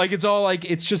 Like it's all like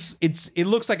it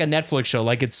looks like a Netflix show.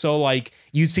 Like it's so like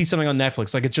you'd see something on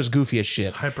Netflix. Like it's just goofy as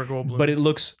shit, Hyper Goldblum. but it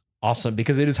looks awesome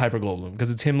because it is Hyper Goldblum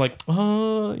because it's him like just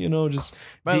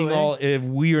By the being way- all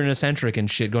weird and eccentric and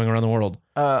shit going around the world.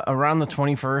 Around the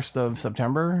 21st of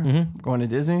September, going to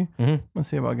Disney. Mhm. Let's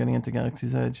see about getting into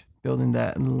Galaxy's Edge, building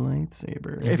that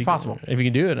lightsaber, if possible. If you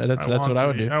can do it, that's what I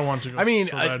would do. I want to go. I mean,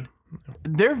 so bad.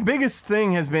 Their biggest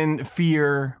thing has been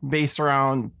fear based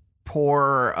around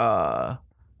poor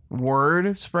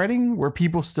word spreading, where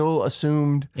people still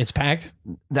assumed It's packed.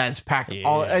 that it's packed. Yeah.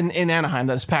 All in Anaheim,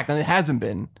 that it's packed, and it hasn't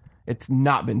been. It's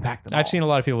not been packed at all. I've seen a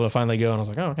lot of people that finally go, and I was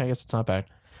like, oh, okay, I guess it's not bad.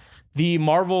 The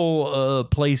Marvel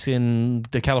place in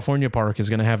the California park is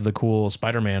going to have the cool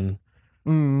Spider-Man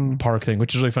park thing,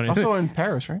 which is really funny. Also in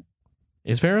Paris, right?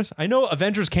 Is Paris? I know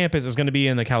Avengers Campus is going to be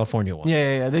in the California one.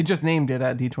 Yeah. They just named it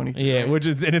at D23. Yeah, right? which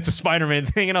is, and it's a Spider-Man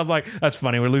thing, and I was like, "That's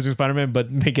funny. We're losing Spider-Man, but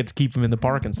they get to keep him in the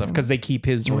park and stuff because they keep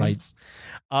his rights."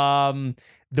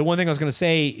 The one thing I was going to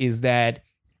say is that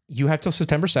you have till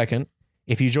September 2nd.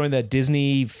 If you join that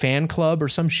Disney fan club or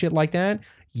some shit like that,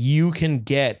 you can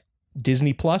get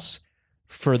Disney Plus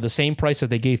for the same price that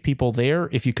they gave people there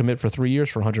if you commit for 3 years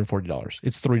for $140.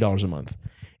 It's $3 a month,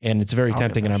 and it's very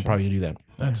tempting, and I'm probably going to do that.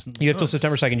 That's You have till nuts.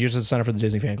 September 2nd. You just have to sign up for the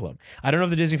Disney fan club. I don't know if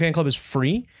the Disney fan club is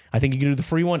free. I think you can do the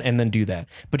free one and then do that.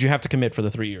 But you have to commit for the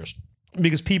 3 years.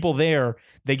 because people there,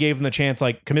 they gave them the chance,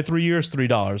 like, commit 3 years,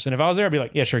 $3. And if I was there, I'd be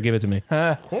like, yeah, sure, give it to me.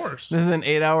 Of course. This is an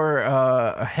 8-hour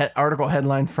article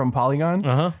headline from Polygon.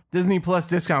 Uh-huh. Disney Plus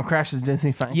discount crashes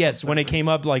Disney fan. Yes, when it came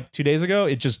up like 2 days ago,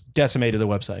 it just decimated the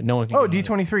website. No one can. Oh, get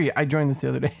on it. D23. I joined this the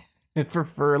other day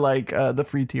for like the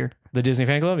free tier. The Disney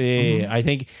fan club? Yeah. I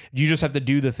think you just have to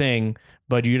do the thing,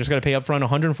 but you just got to pay up front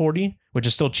 $140, which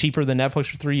is still cheaper than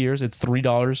Netflix for 3 years. It's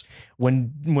 $3.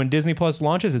 When Disney Plus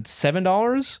launches, it's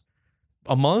 $7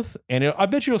 a month, and I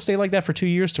bet you it'll stay like that for 2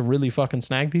 years to really fucking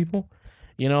snag people,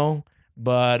 you know.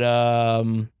 But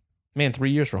man,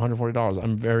 3 years for $140.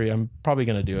 I'm probably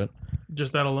gonna do it.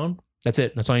 Just that alone? That's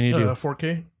it. That's all you need to do.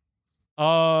 4K?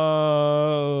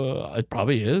 It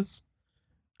probably is.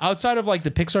 Outside of like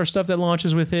the Pixar stuff that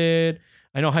launches with it,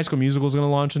 I know High School Musical is going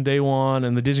to launch on day one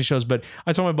and the Disney shows, but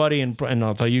I told my buddy and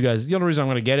I'll tell you guys, the only reason I'm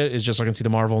going to get it is just so I can see the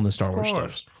Marvel and the Star Wars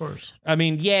stuff. Of course. I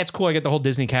mean, yeah, it's cool. I get the whole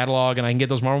Disney catalog and I can get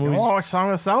those Marvel movies. Oh, Song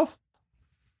of the South?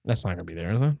 That's not going to be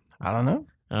there, is it? I don't know.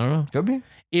 I don't know. Could be.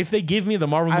 If they give me the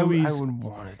Marvel movies, I would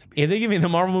want it to be. if they give me the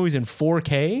Marvel movies in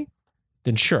 4K,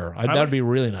 then sure, that would be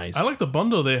really nice. I like the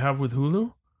bundle they have with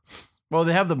Hulu. Well,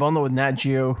 they have the bundle with Nat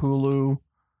Geo, Hulu,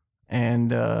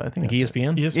 and I think like that's it.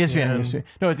 ESPN? ESPN.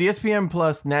 No, it's ESPN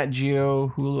plus Nat Geo,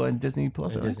 Hulu, and Disney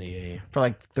Plus. I think, Disney, yeah. for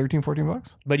like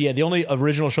 $13-$14. But yeah, the only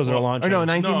original shows that are Or launching. no,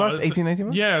 $19, No, it's- 18-19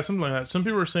 bucks. Yeah, something like that. Some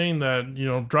people are saying that,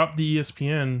 drop the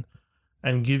ESPN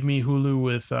and give me Hulu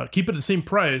with, keep it the same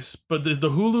price, but the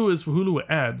Hulu is Hulu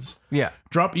with ads. Yeah.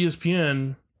 Drop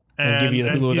ESPN and give you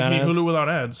the Hulu give without me ads? Hulu without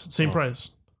ads. Same Oh.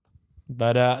 price.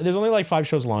 But there's only like 5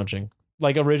 shows launching,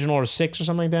 like original or 6 or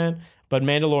something like that. But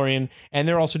Mandalorian, and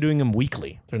they're also doing them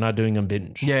weekly. They're not doing them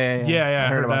binge. Yeah, I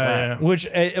heard about that. Yeah. Which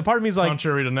a part of me is like,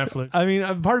 Contrary to Netflix. I mean,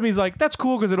 a part of me is like, that's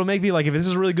cool because it'll make me like, if this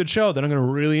is a really good show, then I'm going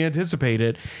to really anticipate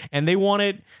it. And they want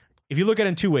it. If you look at it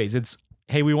in 2 ways, it's,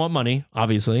 hey, we want money,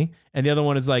 obviously. And the other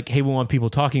one is like, hey, we want people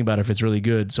talking about it if it's really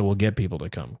good, so we'll get people to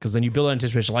come. Because then you build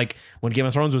anticipation. Like when Game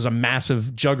of Thrones was a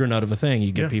massive juggernaut of a thing,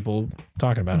 you get Yeah. people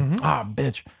talking about it. Ah,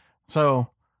 bitch. So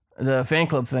the fan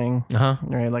club thing, Uh-huh.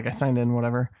 right? Like I signed in,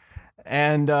 whatever.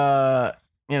 And,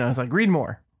 it's like, read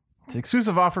more. It's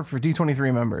exclusive offer for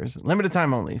D23 members. Limited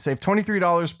time only. Save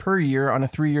 $23 per year on a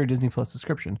 3-year Disney Plus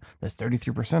subscription. That's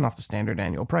 33% off the standard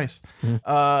annual price.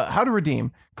 How to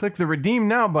redeem. Click the redeem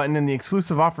now button in the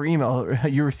exclusive offer email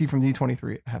you receive from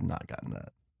D23. I have not gotten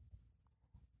that.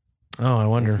 Oh, I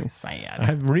wonder. Makes me sad.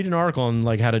 I read an article on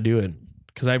like how to do it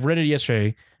because I read it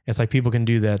yesterday. It's like people can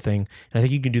do that thing, and I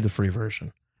think you can do the free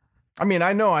version. I mean,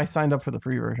 I know I signed up for the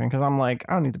free version because I'm like,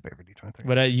 I don't need to pay for D23.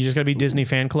 But you just got to be Disney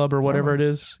Fan Club or whatever it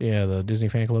is. Yeah, the Disney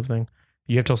Fan Club thing.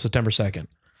 You have till September 2nd.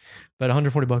 But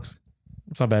 $140.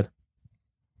 It's not bad.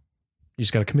 You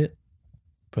just got to commit.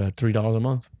 But $3 a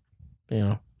month. You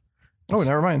know. Oh,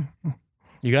 never mind.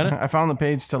 You got it? I found the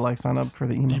page to like sign up for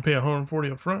the email. You pay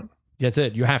 $140 up front That's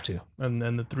it. You have to. and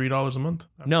then the $3 a month.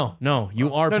 No.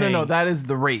 You are paying. No. That is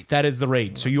the rate. That is the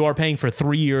rate. So you are paying for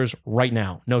 3 years right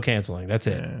now. No canceling. That's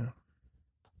it. Yeah.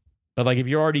 But like if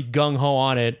you're already gung ho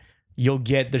on it, you'll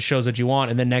get the shows that you want,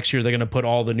 and then next year they're gonna put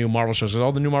all the new Marvel shows. Because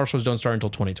all the new Marvel shows don't start until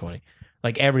 2020.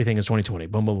 Like everything is 2020.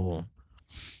 Boom, boom, boom, boom.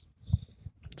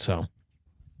 So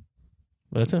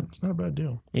but that's it. It's not a bad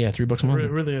deal. Yeah, $3 a It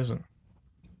month. really isn't.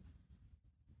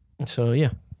 So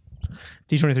yeah,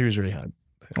 D23 is really hype.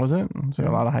 Was it? Was there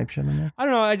a lot of hype shit in there? I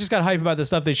don't know. I just got hype about the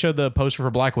stuff. They showed the poster for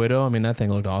Black Widow. I mean, that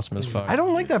thing looked awesome as fuck. I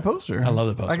don't like that poster. I love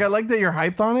the poster. Like I like that you're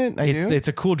hyped on it. It's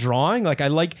a cool drawing. Like I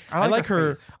like the her.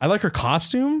 face. I like her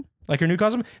costume. Like her new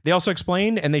costume. They also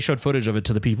explained and they showed footage of it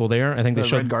to the people there. I think the they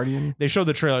showed Red Guardian. They showed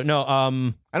the trailer. No,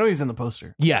 I know he's in the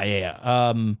poster.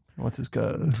 yeah. What's his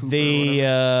good? They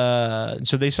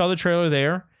so they saw the trailer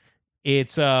there.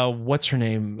 It's what's her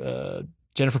name?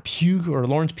 Jennifer Pugh or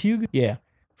Lawrence Pugh? Yeah.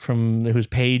 From who's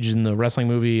Paige in the wrestling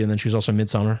movie, and then she was also in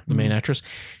Midsommar, the main actress.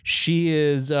 She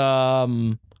is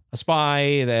a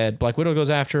spy that Black Widow goes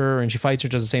after, and she fights her,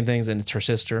 does the same things, and it's her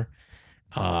sister.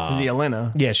 the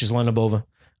Elena. Yeah, she's Lena Bova.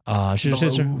 She's her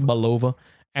sister, Belova.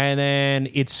 And then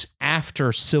it's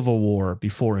after Civil War,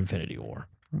 before Infinity War.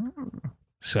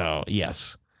 So,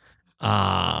 yes.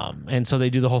 And so they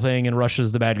do the whole thing, and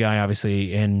Russia's the bad guy,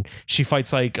 obviously. And she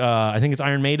fights like, I think it's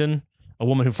Iron Maiden, a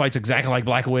woman who fights exactly like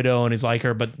Black Widow and is like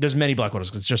her, but there's many Black Widows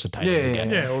because it's just a title. Yeah, again.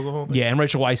 Yeah, it was a whole thing. Yeah, and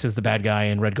Rachel Weisz is the bad guy,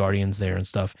 and Red Guardian's there and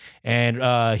stuff. And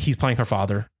he's playing her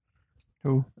father.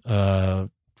 Who?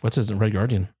 What's his Red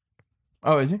Guardian?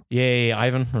 Oh, is he? Yeah,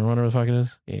 Ivan or whatever the fuck it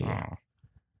is. Yeah.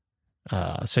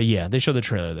 So yeah, they showed the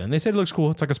trailer then. They said it looks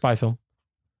cool. It's like a spy film.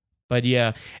 But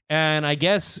yeah, and I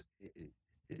guess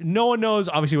no one knows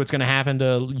obviously what's going to happen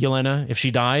to Yelena if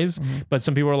she dies. Mhm. But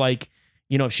some people are like,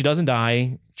 if she doesn't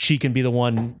die, she can be the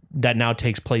one that now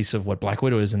takes place of what Black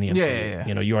Widow is in the MCU.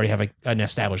 Yeah. You already have an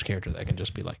established character that can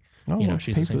just be like,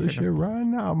 she's the same character. shit right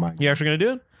now, Mike. You actually gonna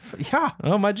do it? Yeah.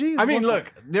 Oh my geez. I mean,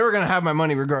 look, they were gonna have my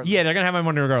money regardless. Yeah, they're gonna have my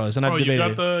money regardless, and I've you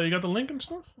debated. got the link and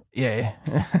stuff. Yeah.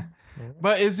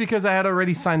 But it's because I had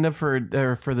already signed up for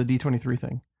the D23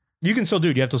 thing. You can still do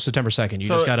it. You have till September 2nd. You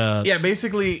just gotta. Yeah,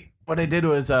 basically, what I did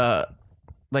was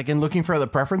like in looking for the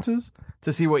preferences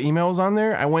to see what email was on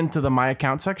there, I went to the My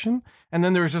Account section, and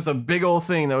then there was just a big old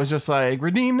thing that was just like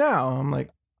redeem now. I'm like,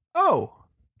 oh,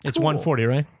 It's cool. $140,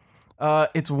 right?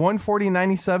 It's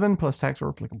 $140.97 plus tax were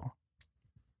applicable.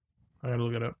 I gotta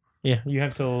look it up. Yeah, you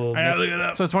have till. I gotta look it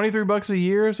up. So $23 a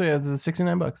year. So yeah, it's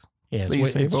 $69. Yeah, that you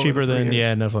save it's over cheaper the 3 than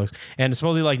years. Netflix, and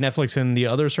supposedly like Netflix and the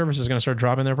other service is going to start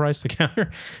dropping their price to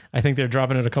counter. I think they're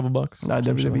dropping it a couple bucks. Not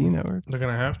WWE Network. They're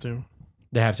gonna have to.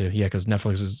 They have to, yeah, because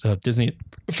Netflix is Disney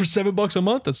for $7 a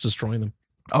month. That's destroying them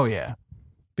Oh yeah,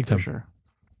 big for time. sure.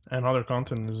 And all their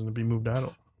content is gonna be moved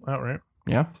out, right?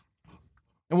 Yeah.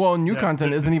 Well, new Yeah,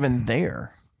 content isn't even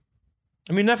there.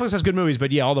 I mean, Netflix has good movies,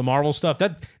 but yeah, all the Marvel stuff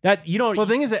that you don't. Well,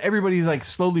 the thing is that everybody's like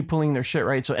slowly pulling their shit,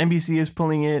 right? So NBC is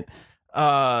pulling it.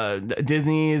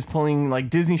 Disney is pulling like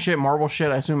Disney shit, Marvel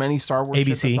shit. I assume any Star Wars shit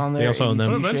ABC, that's on there. they also own them.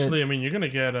 So ABC shit. eventually, I mean, you're gonna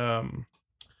get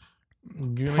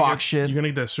Fox shit. You're gonna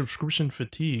get that subscription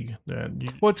fatigue. That you,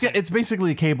 Well, it's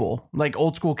basically cable, like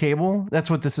old school cable. That's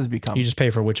what this has become. you just pay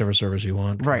for whichever service you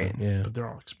want, Right. Yeah, but they're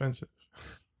all expensive.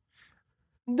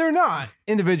 They're not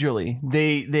individually.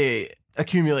 They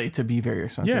accumulate to be very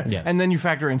expensive. Yeah. Yes. And then you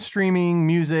factor in streaming,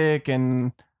 music,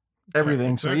 and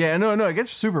everything. So Exactly. yeah, no, it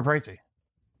gets super pricey.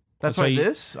 That's why why you-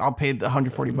 this I'll pay the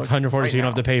 $140. 140, right so you don't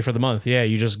have now. to pay for the month. Yeah,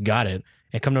 you just got it.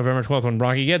 And come November 12th, when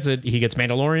Rocky gets it, he gets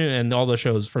Mandalorian and all the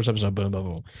shows. First episode, boom, boom,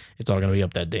 boom. It's all gonna be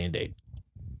up that day and date.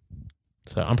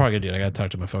 So I'm probably gonna do it. I gotta talk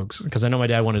to my folks because I know my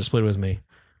dad wanted to split it with me,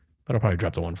 but I'll probably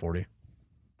drop the 140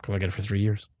 because I get it for 3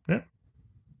 years. Yeah.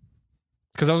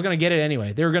 Because I was gonna get it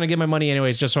anyway. They were gonna get my money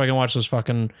anyways, just so I can watch those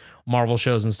fucking Marvel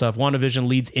shows and stuff. WandaVision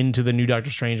leads into the new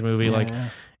Doctor Strange movie. Like Yeah.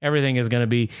 everything is gonna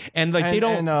be, and like and, they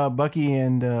don't. And Bucky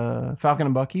and Falcon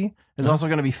and Bucky is also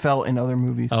going to be felt in other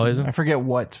movies. Oh, too. is it? I forget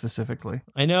what specifically.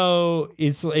 I know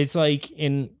it's like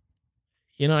in,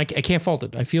 I can't fault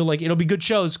it. I feel like it'll be good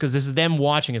shows because this is them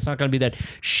watching. It's not going to be that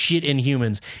shit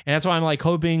Inhumans, and that's why I'm like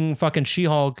hoping fucking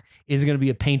She-Hulk is going to be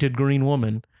a painted green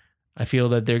woman. I feel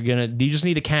that you just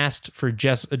need a cast for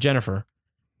Jennifer,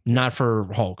 not for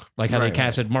Hulk, like how they Right,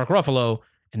 casted Mark Ruffalo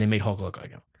and they made Hulk look like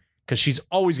him because she's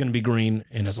always going to be green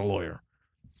and as a lawyer.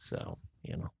 So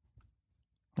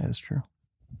That is true.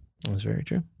 that's very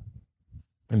true.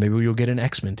 And maybe you'll get an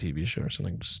X-Men TV show or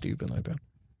something stupid like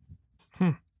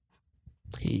that.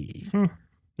 Hey.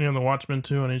 Yeah, The Watchmen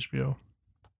too on HBO.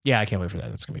 Yeah, I can't wait for that.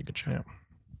 That's gonna be a good show. Yeah.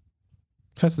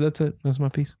 That's it. That's my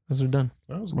piece. That's done.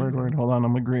 That was a Word, good one. word. Hold on,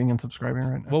 I'm agreeing and subscribing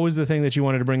right now. What was the thing that you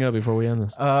wanted to bring up before we end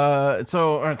this?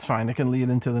 So it's fine. I can lead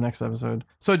into the next episode.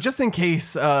 So just in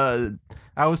case, I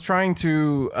was trying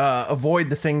to avoid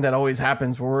the thing that always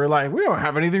happens where we're like, we don't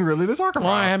have anything really to talk about.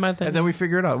 Well, I had my thing. And then we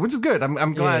figure it out, which is good.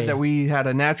 I'm glad Yeah. that we had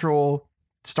a natural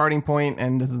starting point,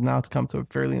 and this is now to come to a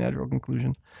fairly natural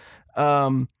conclusion.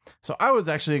 So I was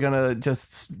actually gonna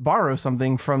just borrow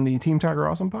something from the Team Tiger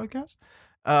Awesome podcast.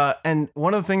 And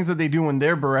one of the things that they do when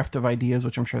they're bereft of ideas,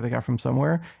 which I'm sure they got from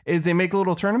somewhere, is they make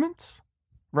little tournaments,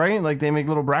 right? Like they make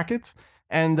little brackets.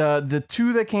 And the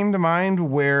two that came to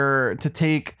mind were to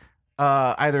take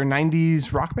either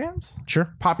 90s rock bands,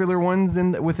 Sure. popular ones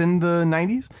within the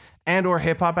 90s, and or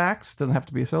hip hop acts. Doesn't have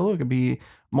to be a solo. It could be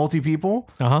multi people.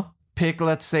 Uh-huh. Pick,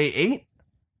 let's say 8,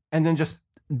 and then just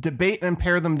debate and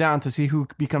pare them down to see who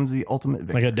becomes the ultimate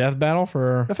victor. Like a death battle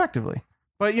for Effectively.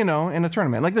 But in a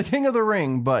tournament, like the King of the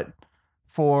Ring, but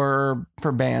for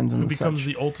bands and Who becomes such.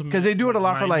 the ultimate? 'Cause they do it a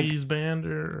lot for, like- 90s band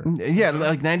or Yeah,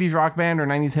 like 90s rock band or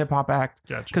 90s hip hop act.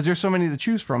 gotcha. Because there's so many to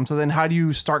choose from. So then how do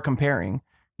you start comparing?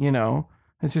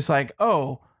 It's just like,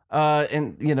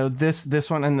 this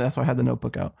one, and that's why I had the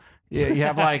notebook out. Yeah, you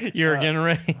have like you're getting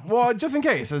ready. well, just in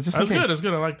case. It's just That's in case. good. That's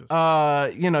good. I like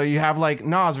this. You have like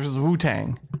Nas versus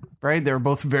Wu-Tang, right? They were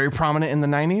both very prominent in the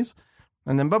 90s.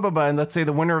 And then and let's say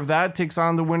the winner of that takes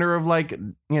on the winner of like,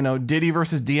 Diddy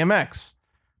versus DMX.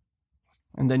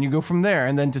 And then you go from there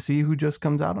and then to see who just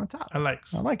comes out on top. I like.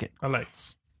 I like it. I like.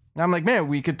 I'm like, man,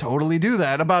 we could totally do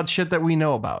that about shit that we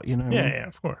know about, you know what I Yeah, mean? yeah,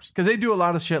 of course. Because they do a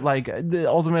lot of shit like the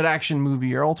Ultimate Action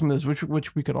Movie or Ultimate is,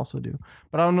 which we could also do.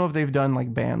 But I don't know if they've done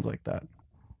like bands like that.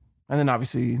 And then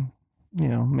obviously,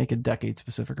 make it decade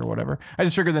specific or whatever. I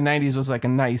just figured the 90s was like a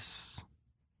nice...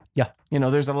 Yeah.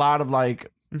 There's a lot of like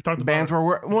We've talked bands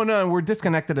about where we're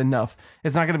disconnected enough.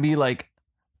 It's not going to be like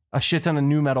a shit ton of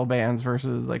new metal bands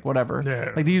versus like whatever. it.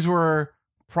 Yeah. Like these were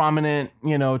prominent,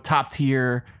 top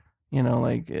tier,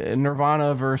 like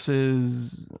Nirvana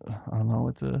versus, I don't know,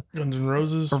 what's a Guns N'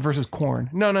 Roses. or versus Korn.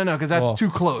 No, because that's Well, too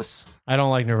close. I don't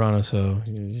like Nirvana, so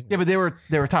Yeah, but they were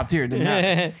top tier. It didn't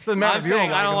matter. Doesn't matter I'm if you don't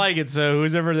saying I don't them. like it, so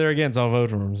who's ever they're against, I'll vote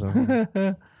for them.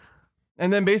 So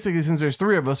And then basically, since there's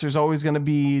three of us, there's always going to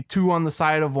be two on the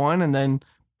side of one, and then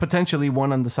potentially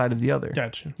one on the side of the other.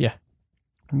 Gotcha. It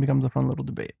becomes a fun little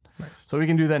debate. Nice. So we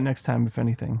can do that next time, if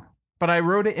anything. But I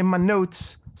wrote it in my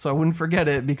notes so I wouldn't forget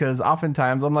it, because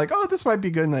oftentimes I'm like, oh, this might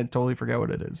be good, and I totally forget what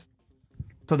it is.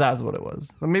 So that's what it was.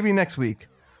 So maybe next week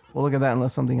we'll look at that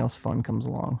unless something else fun comes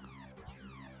along.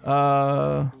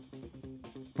 I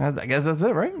guess that's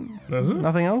it, right? That's it.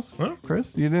 Nothing else? Well.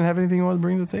 Chris, you didn't have anything you wanted to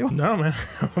bring to the table? No, man.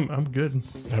 I'm good.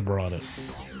 I brought it.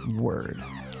 Word.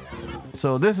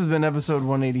 So this has been episode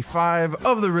 185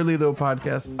 of the Really Though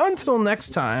podcast. Until next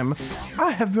time,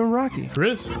 I have been Rocky.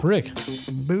 Chris. Rick.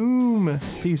 Boom.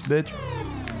 Peace, bitch.